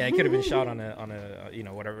 not. Yeah, it could have been shot on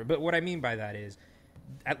a whatever. But what I mean by that is,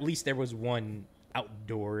 at least there was one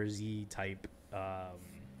outdoorsy type.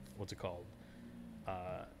 What's it called?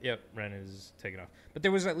 Yep, Ren is taking off. But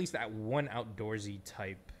there was at least that one outdoorsy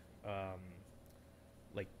type,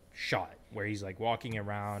 like, shot where he's like walking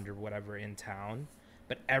around or whatever in town.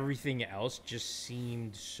 But everything else just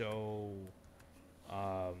seemed so,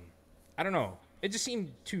 I don't know. It just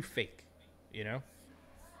seemed too fake, you know?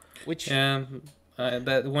 Which Yeah,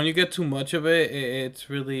 that when you get too much of it, it's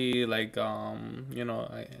really like I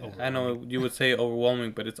know you would say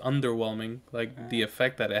overwhelming, but it's underwhelming, like the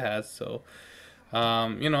effect that it has. So, I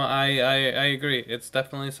agree. It's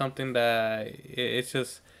definitely something that it's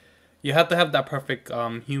just you have to have that perfect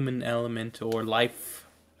human element or life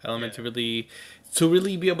element to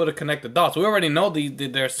really be able to connect the dots. We already know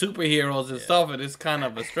they're superheroes and stuff, and it's kind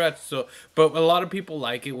of a stretch. So, but a lot of people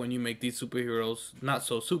like it when you make these superheroes not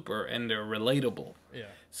so super and they're relatable. yeah.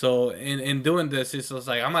 So, in doing this, it's just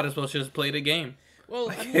like I might as well just play the game. Well,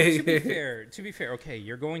 I mean, to be fair, okay,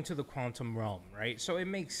 you're going to the quantum realm, right? So it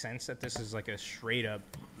makes sense that this is like a straight up.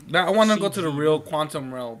 Now, I want to go to the CG. real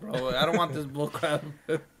quantum realm, bro. I don't want this bullcrap.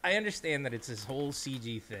 I understand that it's this whole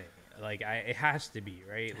CG thing. Like, it has to be,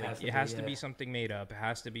 right? Like, it has to be something made up. It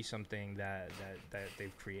has to be something that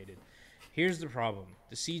they've created. Here's the problem: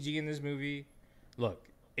 the CG in this movie, look,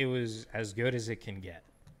 it was as good as it can get.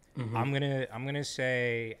 I'm gonna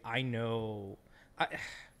say I know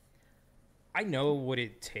what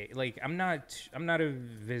it takes. Like, I'm not a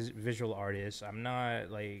visual artist. I'm not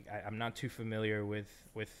like I'm not too familiar with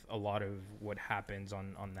a lot of what happens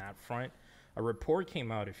on that front. A report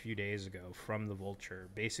came out a few days ago from the Vulture,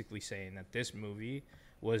 basically saying that this movie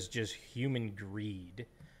was just human greed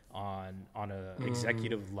on a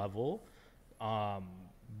executive level,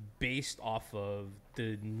 based off of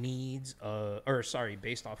the needs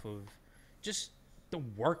based off of just the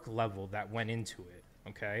work level that went into it.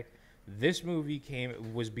 Okay, this movie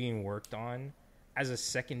was being worked on as a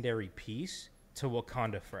secondary piece to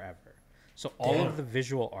Wakanda Forever. So all of the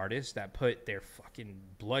visual artists that put their fucking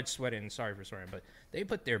blood, sweat, and sorry for swearing, but they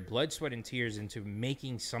put their blood, sweat, and tears into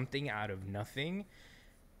making something out of nothing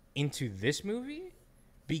into this movie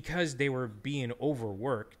because they were being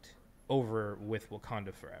overworked over with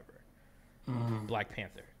Wakanda Forever, Black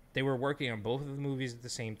Panther. They were working on both of the movies at the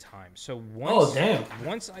same time. So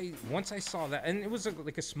once I saw that, and it was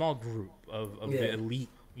like a small group of the elite,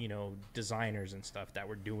 designers and stuff that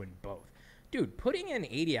were doing both. Dude, putting in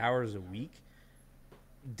 80 hours a week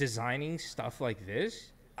designing stuff like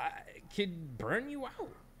this could burn you out.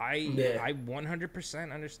 I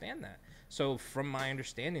 100% understand that. So from my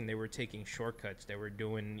understanding, they were taking shortcuts. They were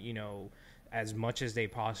doing, as much as they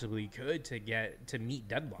possibly could to meet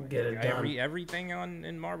deadlines. Get it done. Everything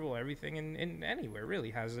in Marvel, everything in anywhere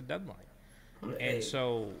really has a deadline. And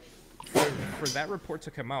so for that report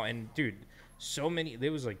to come out, and dude,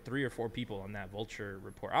 there was like 3 or 4 people on that Vulture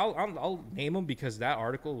report. I'll name them because that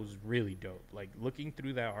article was really dope. Like, looking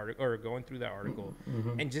through that article or going through that article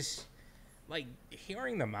and just like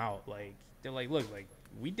hearing them out. Like, they're like, look, like,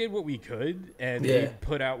 we did what we could and we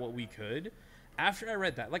put out what we could. After I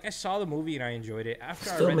read that, like, I saw the movie and I enjoyed it. After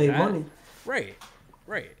Still I read made that, money. Right.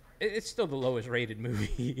 It's still the lowest rated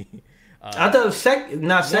movie. I thought it was second.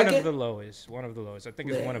 One of the lowest. I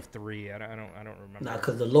think it's one of 3. I don't remember. Nah,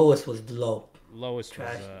 because the lowest was low. Lowest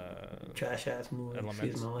Trash. was Trash ass movie.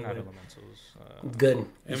 Excuse my not language. Elementals. Good.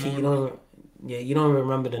 You see, you don't even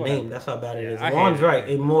remember the Whatever. name. That's how bad it is. I Ron's hated right.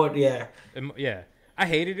 it. Yeah. I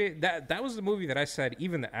hated it. That was the movie that I said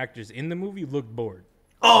even the actors in the movie looked bored.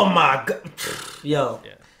 Oh my god. Yo.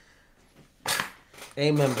 Yeah.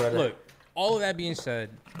 Amen, brother. Look, all of that being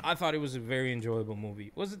said, I thought it was a very enjoyable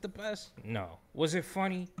movie. Was it the best? No. Was it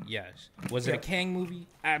funny? Yes. Was it a Kang movie?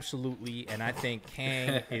 Absolutely. And I think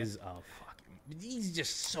Kang is a fucking... He's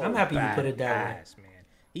just so I'm happy you put it that way. badass, man.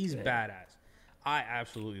 He's badass. I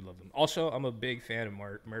absolutely love them. Also, I'm a big fan of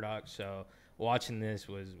Murdoch, so watching this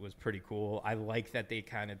was pretty cool. I like that they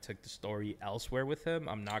kind of took the story elsewhere with him.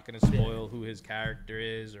 I'm not going to spoil who his character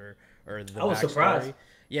is or the I was backstory. surprised.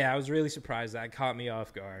 Yeah, I was really surprised. That caught me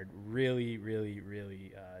off guard. Really, really,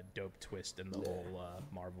 really dope twist in the whole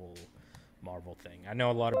Marvel thing. I know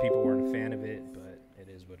a lot of people weren't a fan of it, but it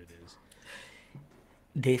is what it is.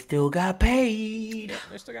 They still got paid.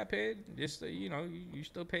 They still got paid. Just you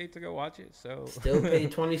still paid to go watch it. So Still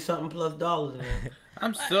paid $20-something plus dollars. Man.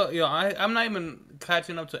 I'm still, I'm not even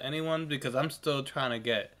catching up to anyone because I'm still trying to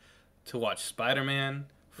get to watch Spider-Man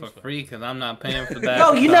for free because I'm not paying for that.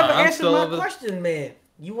 Yo, you never I'm answered still my over- question, man.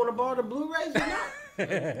 You want to borrow the Blu-rays or not? My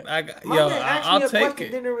man asked I'll me a take question,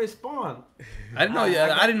 it. didn't respond. I didn't know.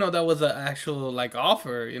 I didn't know that was an actual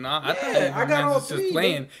offer. I thought I got all was just three,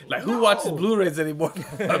 playing. man. Like who No. watches Blu-rays anymore?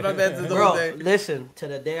 My man's is Bro, over there. listen, to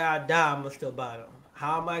the day I die, I'm gonna still buy them.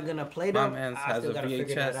 How am I gonna play them? man's I has still a gotta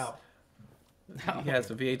figure that VHS. out. He has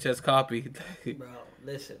a VHS copy. Bro,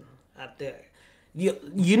 listen, out there.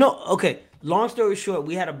 Okay, long story short,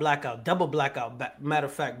 we had a blackout, double blackout. Matter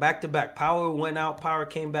of fact, back to back. Power went out, power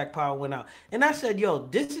came back, power went out. And I said, yo,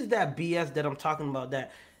 this is that BS that I'm talking about.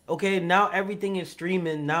 That, okay, now everything is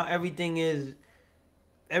streaming. Now everything is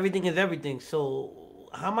everything. So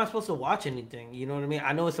how am I supposed to watch anything? You know what I mean?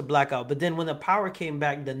 I know it's a blackout. But then when the power came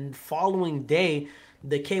back the following day,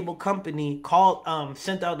 the cable company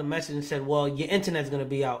sent out the message and said, well, your internet's going to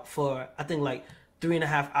be out for, I think, like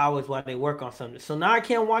 3.5 hours while they work on something. So now I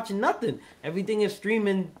can't watch nothing. Everything is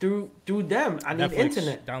streaming through them. I need Netflix,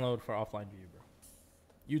 internet. download for offline view, bro.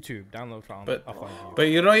 YouTube, download for offline view. But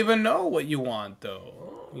you don't even know what you want,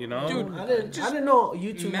 though. Dude, I didn't know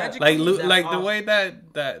YouTube had magic- Like that the off. way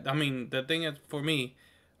that I mean, the thing is for me,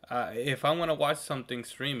 if I want to watch something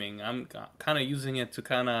streaming, I'm kind of using it to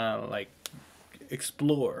kind of like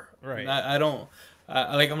explore. Right. I don't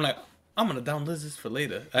I'm like I'm gonna download this for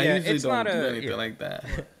later. I Yeah, usually it's don't not do a- anything yeah. like that.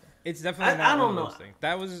 It's definitely I not don't one know. of those things.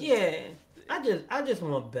 That was Yeah, I just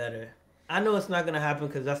want better. I know it's not gonna happen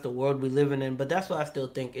because that's the world we living in, but that's why I still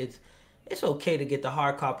think it's okay to get the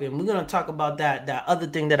hard copy. And we're gonna talk about that other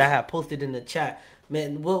thing that I have posted in the chat.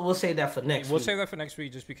 Man, we'll save that for next We'll week. save that for next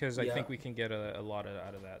week just because I Yeah. think we can get a lot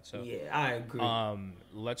out of that. So Yeah, I agree.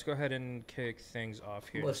 let's go ahead and kick things off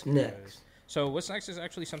here. What's because- next? So what's next is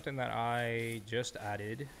actually something that I just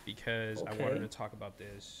added because I Okay. wanted to talk about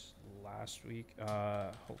this last week.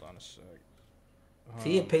 Hold on a sec.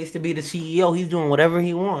 See, it pays to be the CEO. He's doing whatever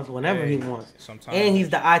he wants, whenever he wants. Sometimes And he's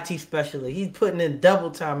the IT specialist. He's putting in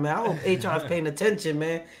double time, man. I hope HR's paying attention,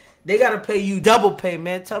 man. They gotta pay you double pay,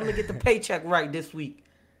 man. Tell them to get the paycheck right this week.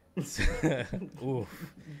 Ooh.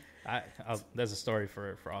 There's a story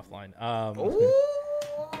for offline. Ooh.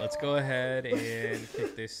 Let's go ahead and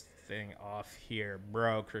kick this thing off here,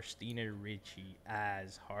 bro. Christina Ricci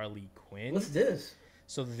as Harley Quinn. What's this?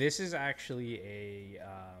 So this is actually a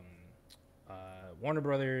Warner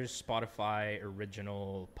Brothers Spotify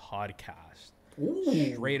original podcast.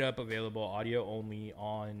 Ooh, Straight up available, audio only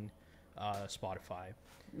on Spotify.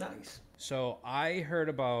 nice. So I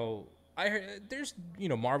heard there's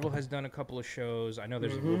Marvel has done a couple of shows. I know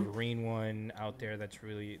there's a Wolverine one out there that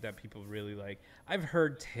people really like. I've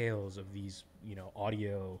heard tales of these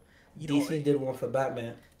audio. DC did one for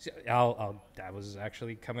Batman. That was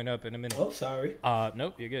actually coming up in a minute. Oh, sorry.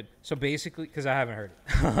 Nope, you're good. So basically, because I haven't heard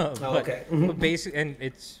it. Oh, okay. But basically,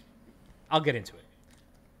 and I'll get into it.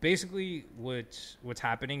 Basically, what's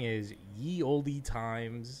happening is ye olde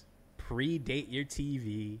times predate your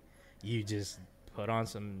TV. You just put on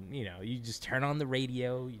some, you just turn on the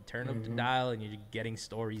radio, you turn up the dial, and you're getting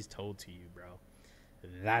stories told to you, bro.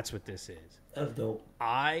 That's what this is. That's dope.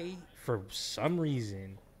 I, for some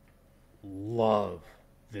reason, love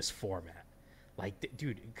this format. Like,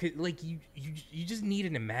 dude, like you just need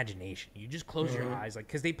an imagination. You just close your eyes, like,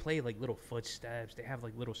 because they play like little footsteps. They have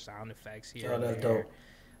like little sound effects here. Oh, and that's there.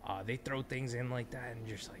 dope. They throw things in like that, and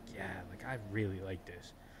you're just like, yeah, like I really like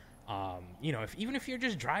this. Even if you're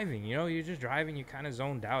just driving, you're just driving, you kind of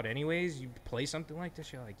zoned out. Anyways, you play something like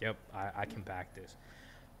this, you're like, yep, I can back this.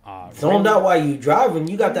 Zoned out while you driving.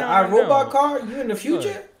 You got the No, iRobot no. car? You in the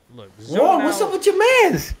future? Look, Whoa, what's up with your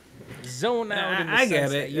mans? zone out. In the I get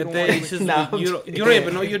sense it. that you don't They- wanna- it's just, Nah, I'm you kidding. don't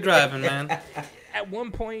even know you're driving, man. At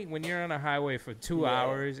one point, when you're on a highway for 2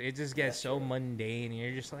 hours, it just gets so mundane. And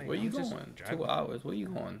you're just like, Where you I'm just going? driving. 2 hours. Where you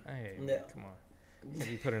going? Hey, Yeah. come on.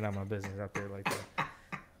 You put it on my business out there like that.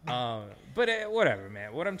 But whatever,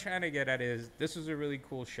 man. What I'm trying to get at is this was a really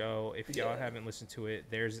cool show. If y'all haven't listened to it,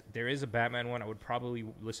 there is a Batman one. I would probably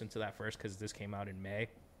listen to that first because this came out in May.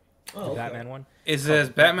 Oh, the okay. Batman one. Is Called this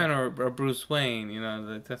Batman or Bruce Wayne? You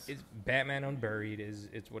know, that's It's Batman Unburied is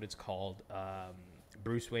it's what it's called.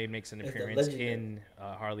 Bruce Wayne makes an It's the appearance legendary. in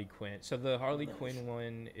Harley Quinn. So the Harley Quinn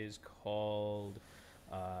one is called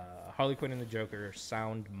Harley Quinn and the Joker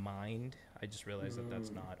Sound Mind. I just realized that that's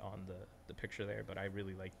not on the picture there, but I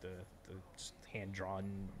really like the hand drawn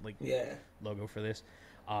like Yeah. logo for this.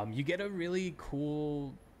 You get a really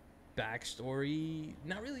cool backstory.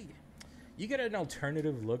 Not really. You get an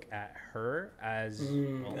alternative look at her as,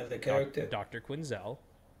 as the character. Dr. Quinzel.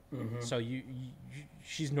 So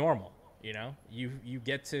she's normal. You know, you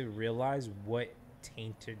get to realize what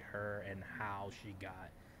tainted her and how she got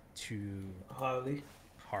to Harley.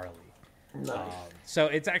 Harley. Nice. So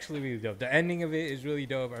it's actually really dope. The ending of it is really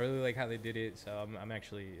dope. I really like how they did it. So I'm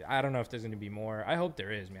actually, I don't know if there's going to be more. I hope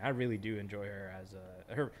there is, man. I really do enjoy her as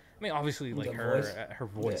her. I mean, obviously, like The her voice? her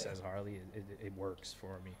voice Yeah. as Harley, it works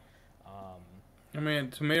for me. I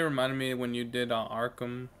mean, to me, it reminded me when you did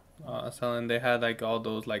Arkham Asylum, they had like all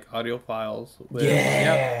those like audio files. With,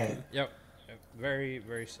 Yeah. Yep. Very,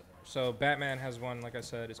 very similar. So Batman has one, like I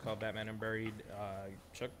said, it's called Batman Unburied.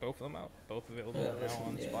 Check both of them out. Both available Yeah, now listen,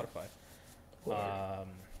 on yeah. Spotify. Word.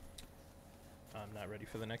 I'm not ready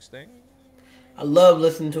for the next thing. I love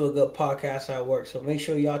listening to a good podcast at work, so make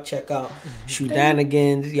sure y'all check out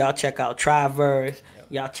Shoodanigans, y'all check out Triverse,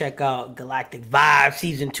 y'all check out Galactic Vibe.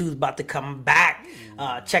 Season 2 is about to come back.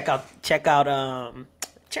 Check out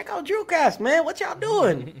Drewcast, man. What y'all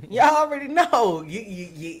doing? Y'all already know.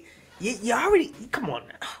 You already come on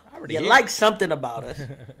now. Already You here. like something about us.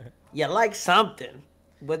 You like something.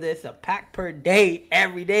 Whether it's a pack per day,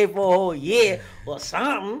 every day for a whole year, or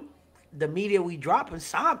something. The media we dropping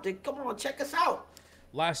something. Come on, check us out.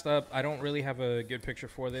 Last up, I don't really have a good picture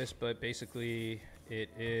for this, but basically it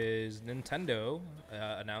is Nintendo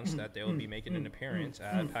announced that they will be making an appearance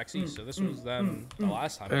at PAX East. So this was them the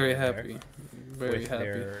last time. Very they were there happy. Very with happy.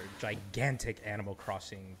 their gigantic Animal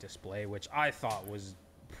Crossing display, which I thought was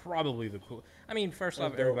probably the cool. I mean, first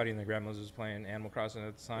off, dope. everybody in the Gremlins was playing Animal Crossing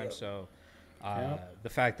at the time, Yep. so Yep. the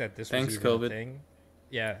fact that this Thanks, was even COVID. a thing,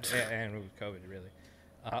 yeah, and with COVID, really.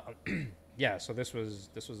 Yeah, so this was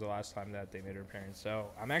the last time that they made an appearance. So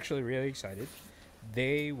I'm actually really excited.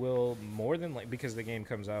 They will more than like because the game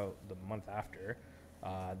comes out the month after.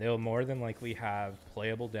 They'll more than likely have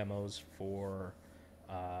playable demos for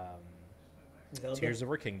Zelda? Tears of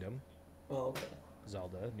Our Kingdom, Oh, okay.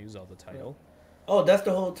 Zelda, new Zelda title. Oh, that's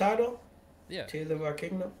the whole title? Yeah, Tears of Our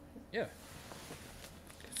Kingdom? yeah.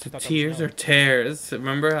 Is it thought that was tears or Zelda. tears?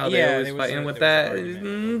 Remember how they Yeah, always there was fighting a- with there that? was an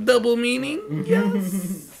argument. Double meaning?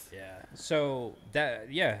 Yes. Yeah. So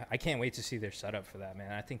I can't wait to see their setup for that,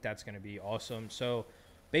 man. I think that's going to be awesome. So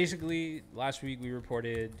basically, last week we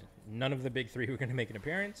reported none of the big three were going to make an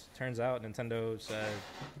appearance. Turns out Nintendo said,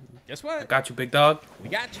 guess what? Got you, big dog. We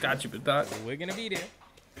got you. Got you, big dog. We're going to be there.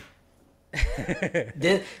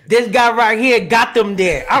 This guy right here got them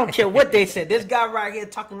there. I don't care what they said. This guy right here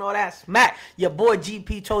talking all that smack. Your boy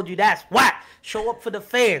GP told you that's whack. Show up for the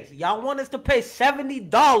fans. Y'all want us to pay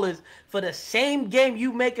 $70 for the same game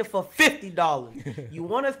you make it for $50. You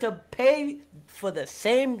want us to pay for the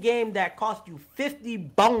same game that cost you 50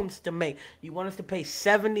 bones to make. You want us to pay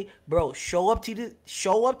 70, bro. Show up to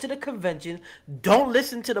the convention. Don't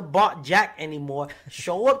listen to the bot Jack anymore.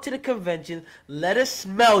 Show up to the convention. Let us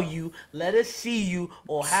smell you. Let us see you,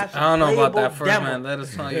 or have some I don't know about playable that first, demo. man. Let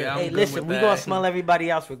us know. Yeah, I'm Hey, good listen, with we that. gonna smell everybody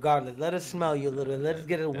else regardless. Let us smell you a little. Let us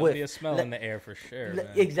get a There'll whiff. be a smell in the air for sure, man.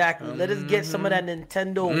 Exactly. Let us get some of that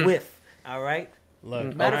Nintendo whiff. All right.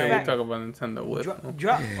 Look, Matter of Okay, fact- we talk about Nintendo with.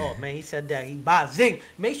 Drop. Oh man, he said that. He buy Zing.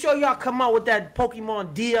 Make sure y'all come out with that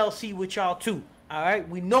Pokemon DLC with y'all too. All right.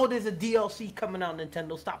 We know there's a DLC coming out.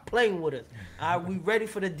 Nintendo, stop playing with us. All right. We ready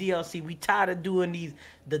for the DLC. We tired of doing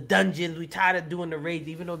the dungeons. We tired of doing the raids.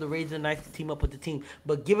 Even though the raids are nice to team up with the team,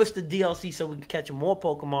 but give us the DLC so we can catch more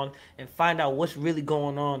Pokemon and find out what's really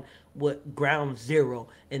going on with Ground Zero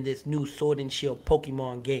in this new Sword and Shield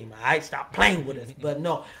Pokemon game. All right. Stop playing with us. But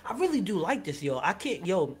no, I really do like this, yo. I can't,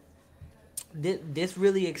 yo. This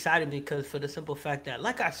really excited me because for the simple fact that,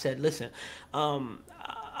 like I said, listen, I'm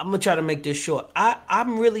gonna try to make this short.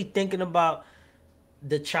 I'm really thinking about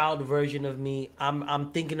the child version of me.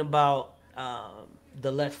 I'm thinking about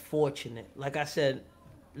the less fortunate. Like I said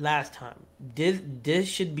last time, this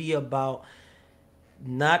should be about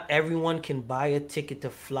not everyone can buy a ticket to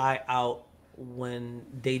fly out when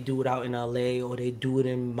they do it out in LA or they do it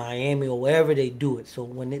in Miami or wherever they do it. So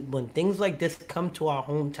when things like this come to our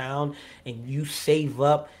hometown and you save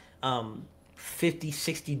up $50,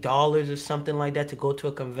 $60 or something like that to go to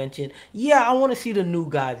a convention, yeah, I want to see the new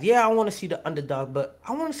guys. Yeah, I want to see the underdog, but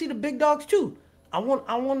I want to see the big dogs too. I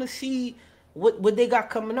want to see what they got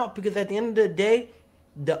coming up. Because at the end of the day,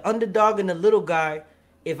 the underdog and the little guy,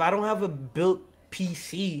 if I don't have a built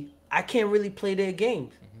PC, I can't really play their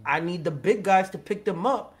games. I need the big guys to pick them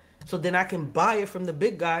up, so then I can buy it from the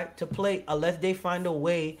big guy to play, unless they find a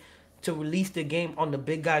way to release the game on the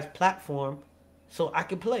big guy's platform, so I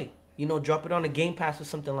can play. You know, drop it on a Game Pass or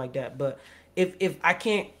something like that. But if I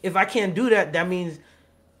can't do that, that means,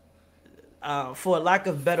 for a lack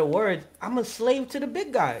of better words, I'm a slave to the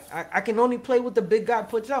big guy. I can only play what the big guy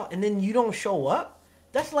puts out, and then you don't show up.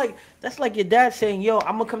 That's like your dad saying, "Yo,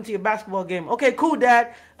 I'm gonna come to your basketball game." Okay, cool,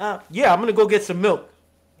 Dad. Yeah, I'm gonna go get some milk,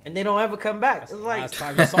 and they don't ever come back. It's like, Last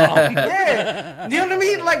time you saw him. yeah, you know what I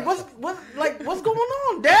mean? Like, what's going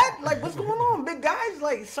on, Dad? Like, what's going on, big guys?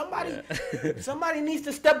 Like, somebody needs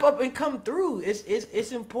to step up and come through.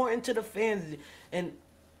 It's important to the fans, and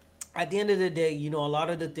at the end of the day, you know, a lot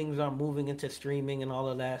of the things are moving into streaming and all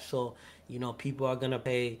of that. So, you know, people are gonna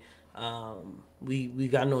pay. We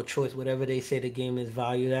got no choice. Whatever they say the game is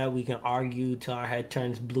valued at, we can argue till our head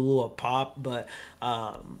turns blue or pop, but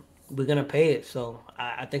we're gonna pay it. So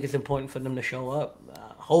I think it's important for them to show up.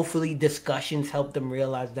 Hopefully discussions help them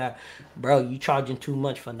realize that, bro, you charging too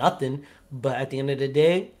much for nothing. But at the end of the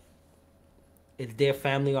day, it's their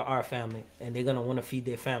family or our family, and they're gonna want to feed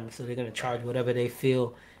their family, so they're gonna charge whatever they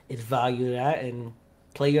feel is valued at, and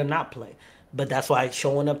play or not play. But that's why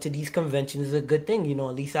showing up to these conventions is a good thing. You know,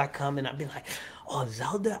 at least I come and I be like, oh,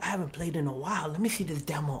 Zelda, I haven't played in a while. Let me see this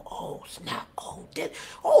demo. Oh, snap.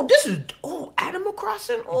 This is Animal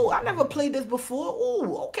Crossing. Oh, I never played this before.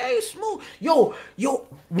 Oh, okay, smooth. Yo,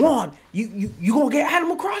 Juan, you gonna get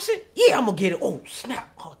Animal Crossing? Yeah, I'm gonna get it. Oh,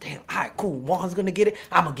 snap. Oh, damn. All right, cool. Juan's gonna get it.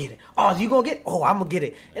 I'm gonna get it. Oh, you gonna get it? Oh, I'm gonna get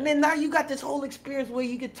it. And then now you got this whole experience where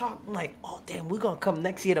you can talk like, oh, damn, we're gonna come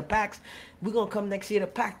next year to PAX. We're going to come next year to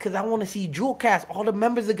PAX because I want to see Jewel Cast. All the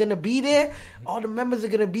members are going to be there. They're going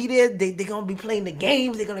to be playing the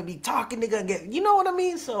games. They're going to be talking. They're going to get, you know what I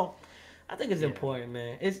mean? So I think it's important,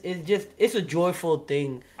 man. It's a joyful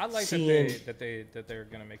thing. I like that they're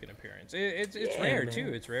going to make an appearance. It's rare, man. Too.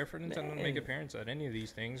 It's rare for Nintendo to make an appearance at any of these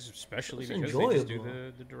things, especially because they just do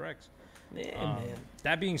the directs. Yeah, man.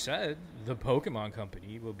 That being said, the Pokemon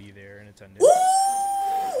Company will be there in attendance.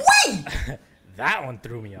 Ooh, wait! That one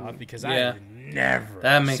threw me off because I've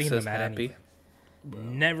never seen them at anything.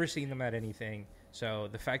 Never seen them at anything. So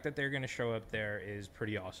the fact that they're going to show up there is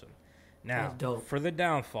pretty awesome. Now, for the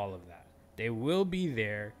downfall of that, they will be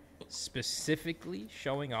there specifically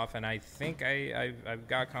showing off, and I think I've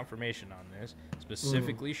got confirmation on this,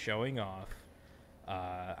 specifically showing off,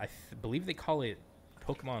 I believe they call it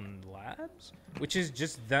Pokemon Labs, which is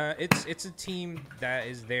just it's a team that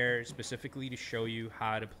is there specifically to show you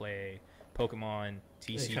how to play Pokemon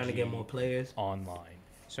TCG, trying to get more players online.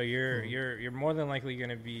 So you're more than likely going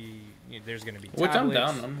to be, there's going to be tablets. Which I'm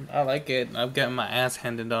down. I like it. I'm getting my ass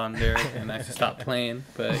handed on there, and I should stop playing.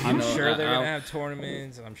 But I'm sure they're going to have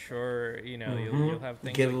tournaments, and I'm sure you'll have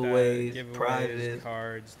things giveaways, like that, prizes,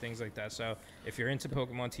 cards, things like that. So if you're into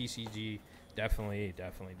Pokemon TCG, definitely,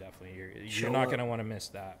 you're not going to want to miss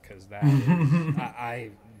that, because that is,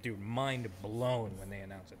 I do mind blown when they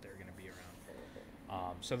announce that they're going to be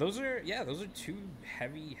around. So those are two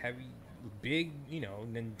heavy, big,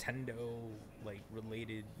 Nintendo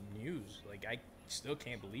related news. I still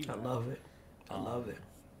can't believe it. I love it.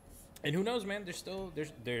 And who knows, man?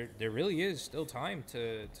 There really is still time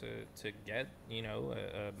to get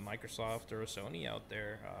a Microsoft or a Sony out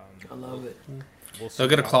there. I love it. They'll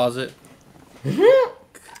get a closet.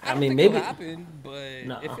 I mean, maybe happen, but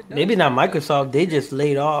if it does, maybe not Microsoft. They just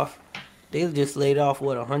laid off. They just laid off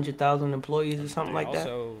 100,000 employees or something like that.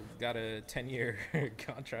 Also got a 10-year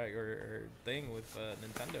contract or thing with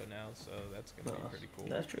Nintendo now, so that's gonna be pretty cool.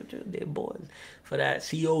 That's true too. They're boys for that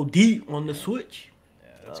COD on the Switch. Yeah,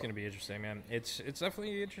 that's gonna be interesting, man. It's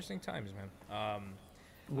definitely interesting times, man.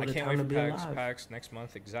 I can't wait for PAX next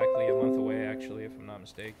month. Exactly a month away, actually, if I'm not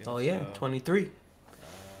mistaken. Oh yeah, 23.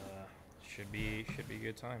 Should be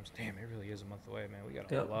good times. Damn, it really is a month away, man. We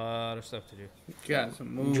got a lot of stuff to do. Got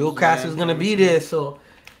some moves. Jewel Cast is gonna be there, so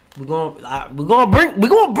we're gonna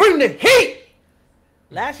bring the heat.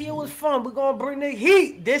 Last year was fun. We're gonna bring the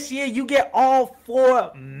heat. This year you get all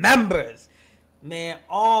 4 members, man.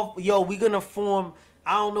 We're gonna form.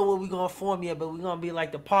 I don't know what we're gonna form yet, but we're gonna be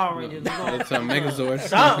like the Power Rangers. It's a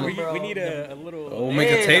Megazord. We need a little. We'll make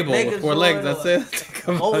a table with 4 legs. That's it.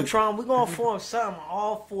 Ultron. We're gonna form something.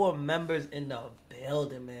 All 4 members in the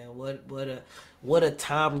building, man. What a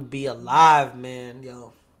time to be alive, man.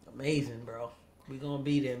 Yo, amazing, bro. We gonna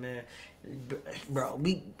be there, man. Bro,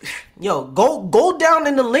 go down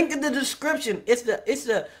in the link in the description. It's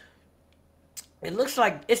the It looks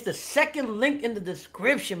like it's the second link in the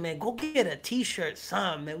description, man. Go get a t-shirt,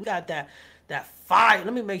 son, man. We got that fire.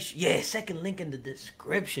 Let me make sure. Yeah, second link in the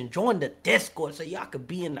description. Join the Discord so y'all could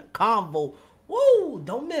be in the convo. Woo!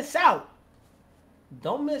 Don't miss out.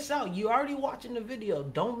 Don't miss out. You already watching the video.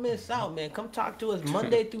 Don't miss out, man. Come talk to us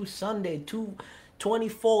Monday through Sunday,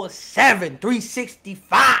 24/7,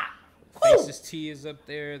 365. Faces T is up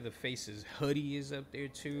there. The Faces hoodie is up there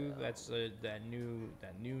too. That's that new.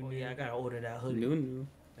 Oh, yeah, I gotta order that hoodie.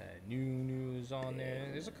 That new is on there.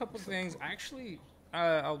 There's a couple things. Actually,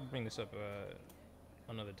 I'll bring this up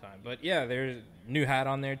another time. But yeah, there's new hat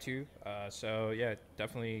on there too. So yeah,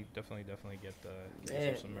 definitely get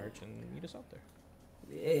yourself some merch and meet us out there.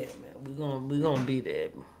 Yeah, man, we gonna be there.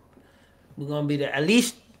 We're gonna be there at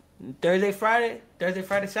least Thursday, Friday,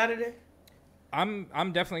 Saturday.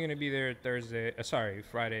 I'm definitely gonna be there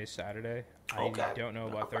Friday, Saturday. Okay. I don't know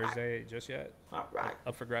about Thursday just yet. All right.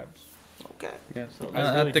 Up for grabs. Okay. Yeah. So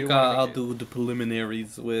I think I'll do the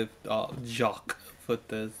preliminaries with Jacques for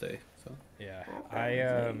Thursday. So. Yeah. Okay.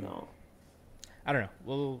 I don't know.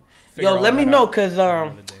 We'll. Yo, let me know, cause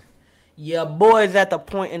another day. your boy's at the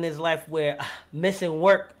point in his life where missing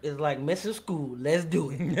work is like missing school. Let's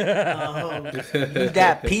do it. Use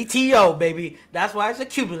that PTO, baby. That's why it's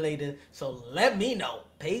accumulating. So let me know.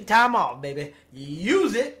 Paid time off, baby.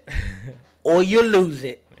 Use it or you lose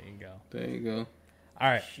it. There you go. There you go. All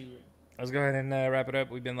right. Shoot. Let's go ahead and wrap it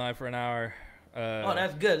up. We've been live for an hour. Oh,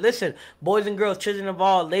 that's good. Listen, boys and girls, children of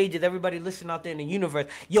all ages, everybody listening out there in the universe.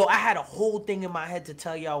 Yo, I had a whole thing in my head to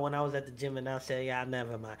tell y'all when I was at the gym, and I said, yeah,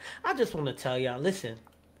 never mind. I just want to tell y'all, listen,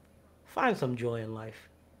 find some joy in life.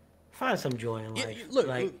 Find some joy in life.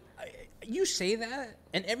 Look, you say that,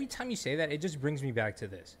 and every time you say that, it just brings me back to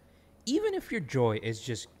this. Even if your joy is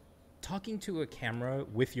just talking to a camera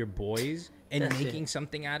with your boys and making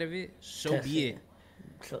something out of it, be it.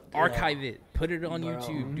 So, archive it. Put it on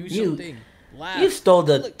YouTube. Do something. Laugh. You stole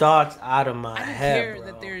the thoughts out of my head. I don't care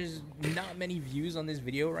that there's not many views on this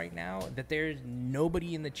video right now, that there's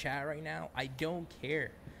nobody in the chat right now. I don't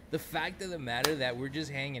care. The fact of the matter that we're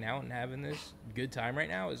just hanging out and having this good time right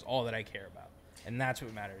now is all that I care about. And that's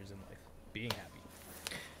what matters in life. Being happy.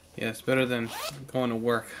 Yeah, it's better than going to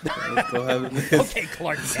work. Let's go have this. Okay,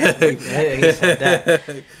 Clark. Yeah, he said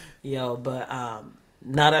that. Yo, but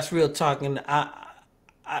now that's real talking.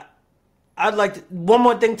 I'd like to, one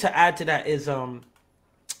more thing to add to that is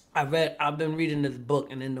I've been reading this book,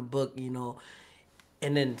 and in the book, you know,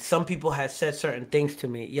 and then some people have said certain things to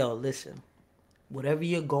me. Yo, listen, whatever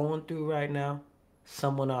you're going through right now,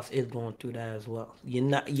 someone else is going through that as well. You're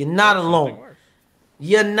not alone.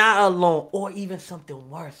 You're not alone, or even something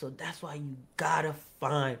worse. So that's why you gotta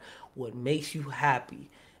find what makes you happy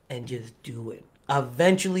and just do it.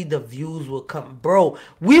 Eventually the views will come. Bro,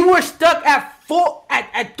 we were stuck at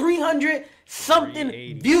 300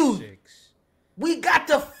 something views. We got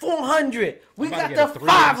to 400. We got to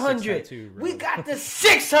 500. We got to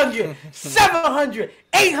 600, 700,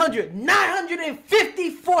 800,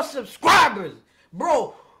 954 subscribers.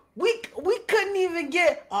 Bro, we couldn't even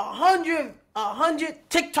get 100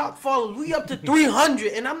 TikTok followers. We up to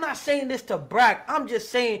 300. And I'm not saying this to brag. I'm just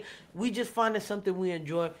saying we just finding something we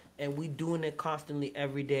enjoy. And we doing it constantly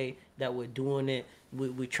every day that we're doing it.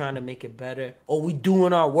 We're trying to make it better. Or we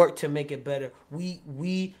doing our work to make it better.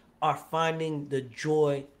 We are finding the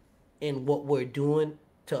joy in what we're doing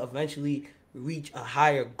to eventually reach a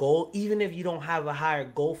higher goal. Even if you don't have a higher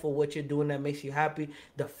goal for what you're doing that makes you happy,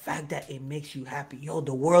 the fact that it makes you happy. Yo,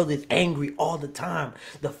 the world is angry all the time.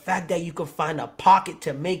 The fact that you can find a pocket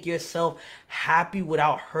to make yourself happy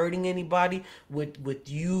without hurting anybody, with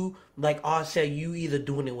you, like I said, you either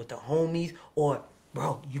doing it with the homies or,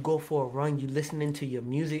 bro, you go for a run, you listening to your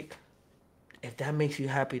music. If that makes you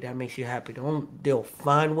happy, that makes you happy. They'll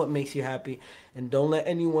find what makes you happy, and don't let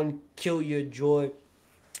anyone kill your joy.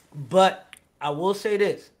 But I will say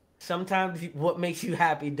this. Sometimes what makes you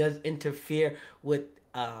happy does interfere with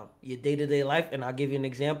your day-to-day life. And I'll give you an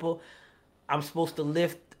example. I'm supposed to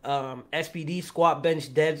lift SPD squat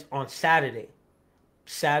bench deads on Saturday.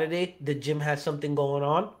 Saturday, the gym has something going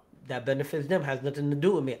on that benefits them, has nothing to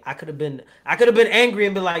do with me. I could have been angry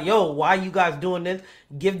and be like, yo, why are you guys doing this?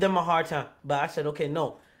 Give them a hard time. But I said, okay,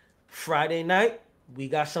 no. Friday night, we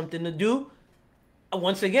got something to do.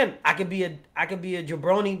 Once again, I could be a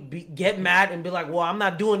jabroni, get mad and be like, well, I'm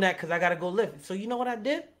not doing that because I got to go lift. So you know what I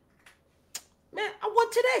did? Man, I won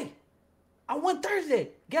today. I won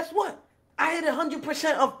Thursday. Guess what? I hit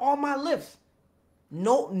 100% of all my lifts.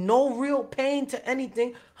 No real pain to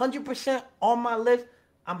anything. 100% on my lifts.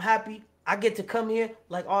 I'm happy. I get to come here.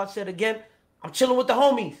 Like Art said again, I'm chilling with the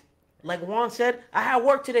homies. Like Juan said, I had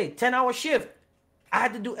work today, 10-hour shift. I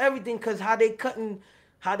had to do everything because how they cutting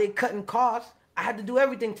costs. I had to do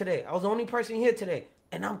everything today. I was the only person here today.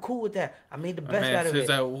 And I'm cool with that. I made the best out of it.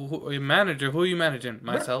 Your manager, who are you managing?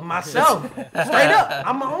 Myself. Straight up.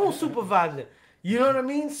 I'm my own supervisor. You know what I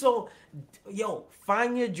mean? So, yo,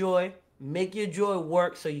 find your joy. Make your joy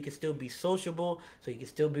work so you can still be sociable, so you can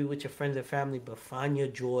still be with your friends and family, but find your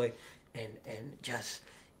joy and just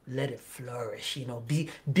let it flourish. You know, be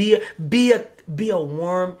a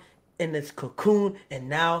worm in this cocoon and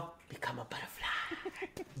now become a butterfly.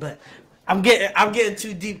 But I'm getting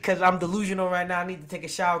too deep because I'm delusional right now. I need to take a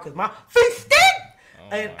shower because my feet stink.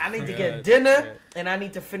 And I need to get dinner, and I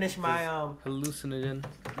need to finish my hallucinogen,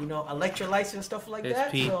 electrolytes and stuff like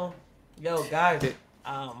that. So, yo, guys,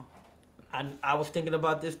 I was thinking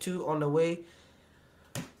about this too on the way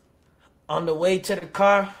to the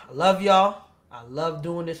car. I love y'all. I love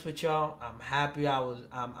doing this with y'all. I'm happy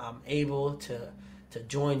I'm able to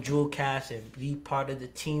join Jewelcast and be part of the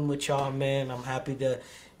team with y'all, man. I'm happy to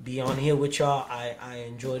be on here with y'all. I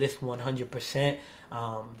enjoy this 100%.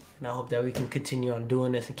 And I hope that we can continue on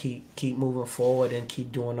doing this and keep moving forward and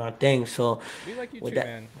keep doing our thing. So we like you too,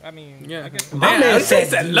 man. I mean, yeah. My man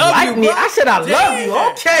said love you, me. I said I love you.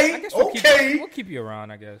 Okay, I guess we'll keep you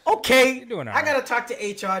around, I guess. Okay, you're doing all right. I gotta talk to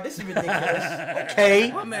HR. This is ridiculous.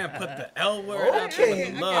 Okay, my man put the L word.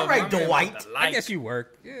 Okay, all right, Dwight. I guess you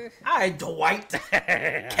work. Yeah. All right, Dwight.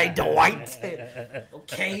 Okay, Dwight.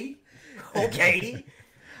 Okay.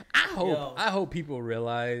 I hope people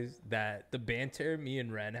realize that the banter me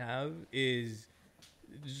and Ren have is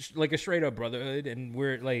like a straight up brotherhood, and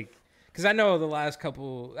we're like, because I know the last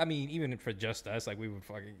couple. I mean, even for just us, like we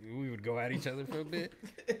would go at each other for a bit.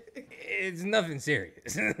 It's nothing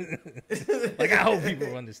serious. Like I hope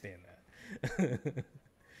people understand that.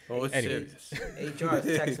 Oh, it's serious. HR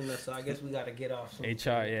is texting us, so I guess we got to get off. HR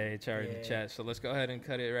in the chat. So let's go ahead and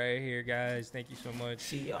cut it right here, guys. Thank you so much.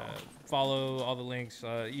 See y'all. Follow all the links.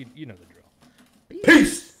 You know the drill.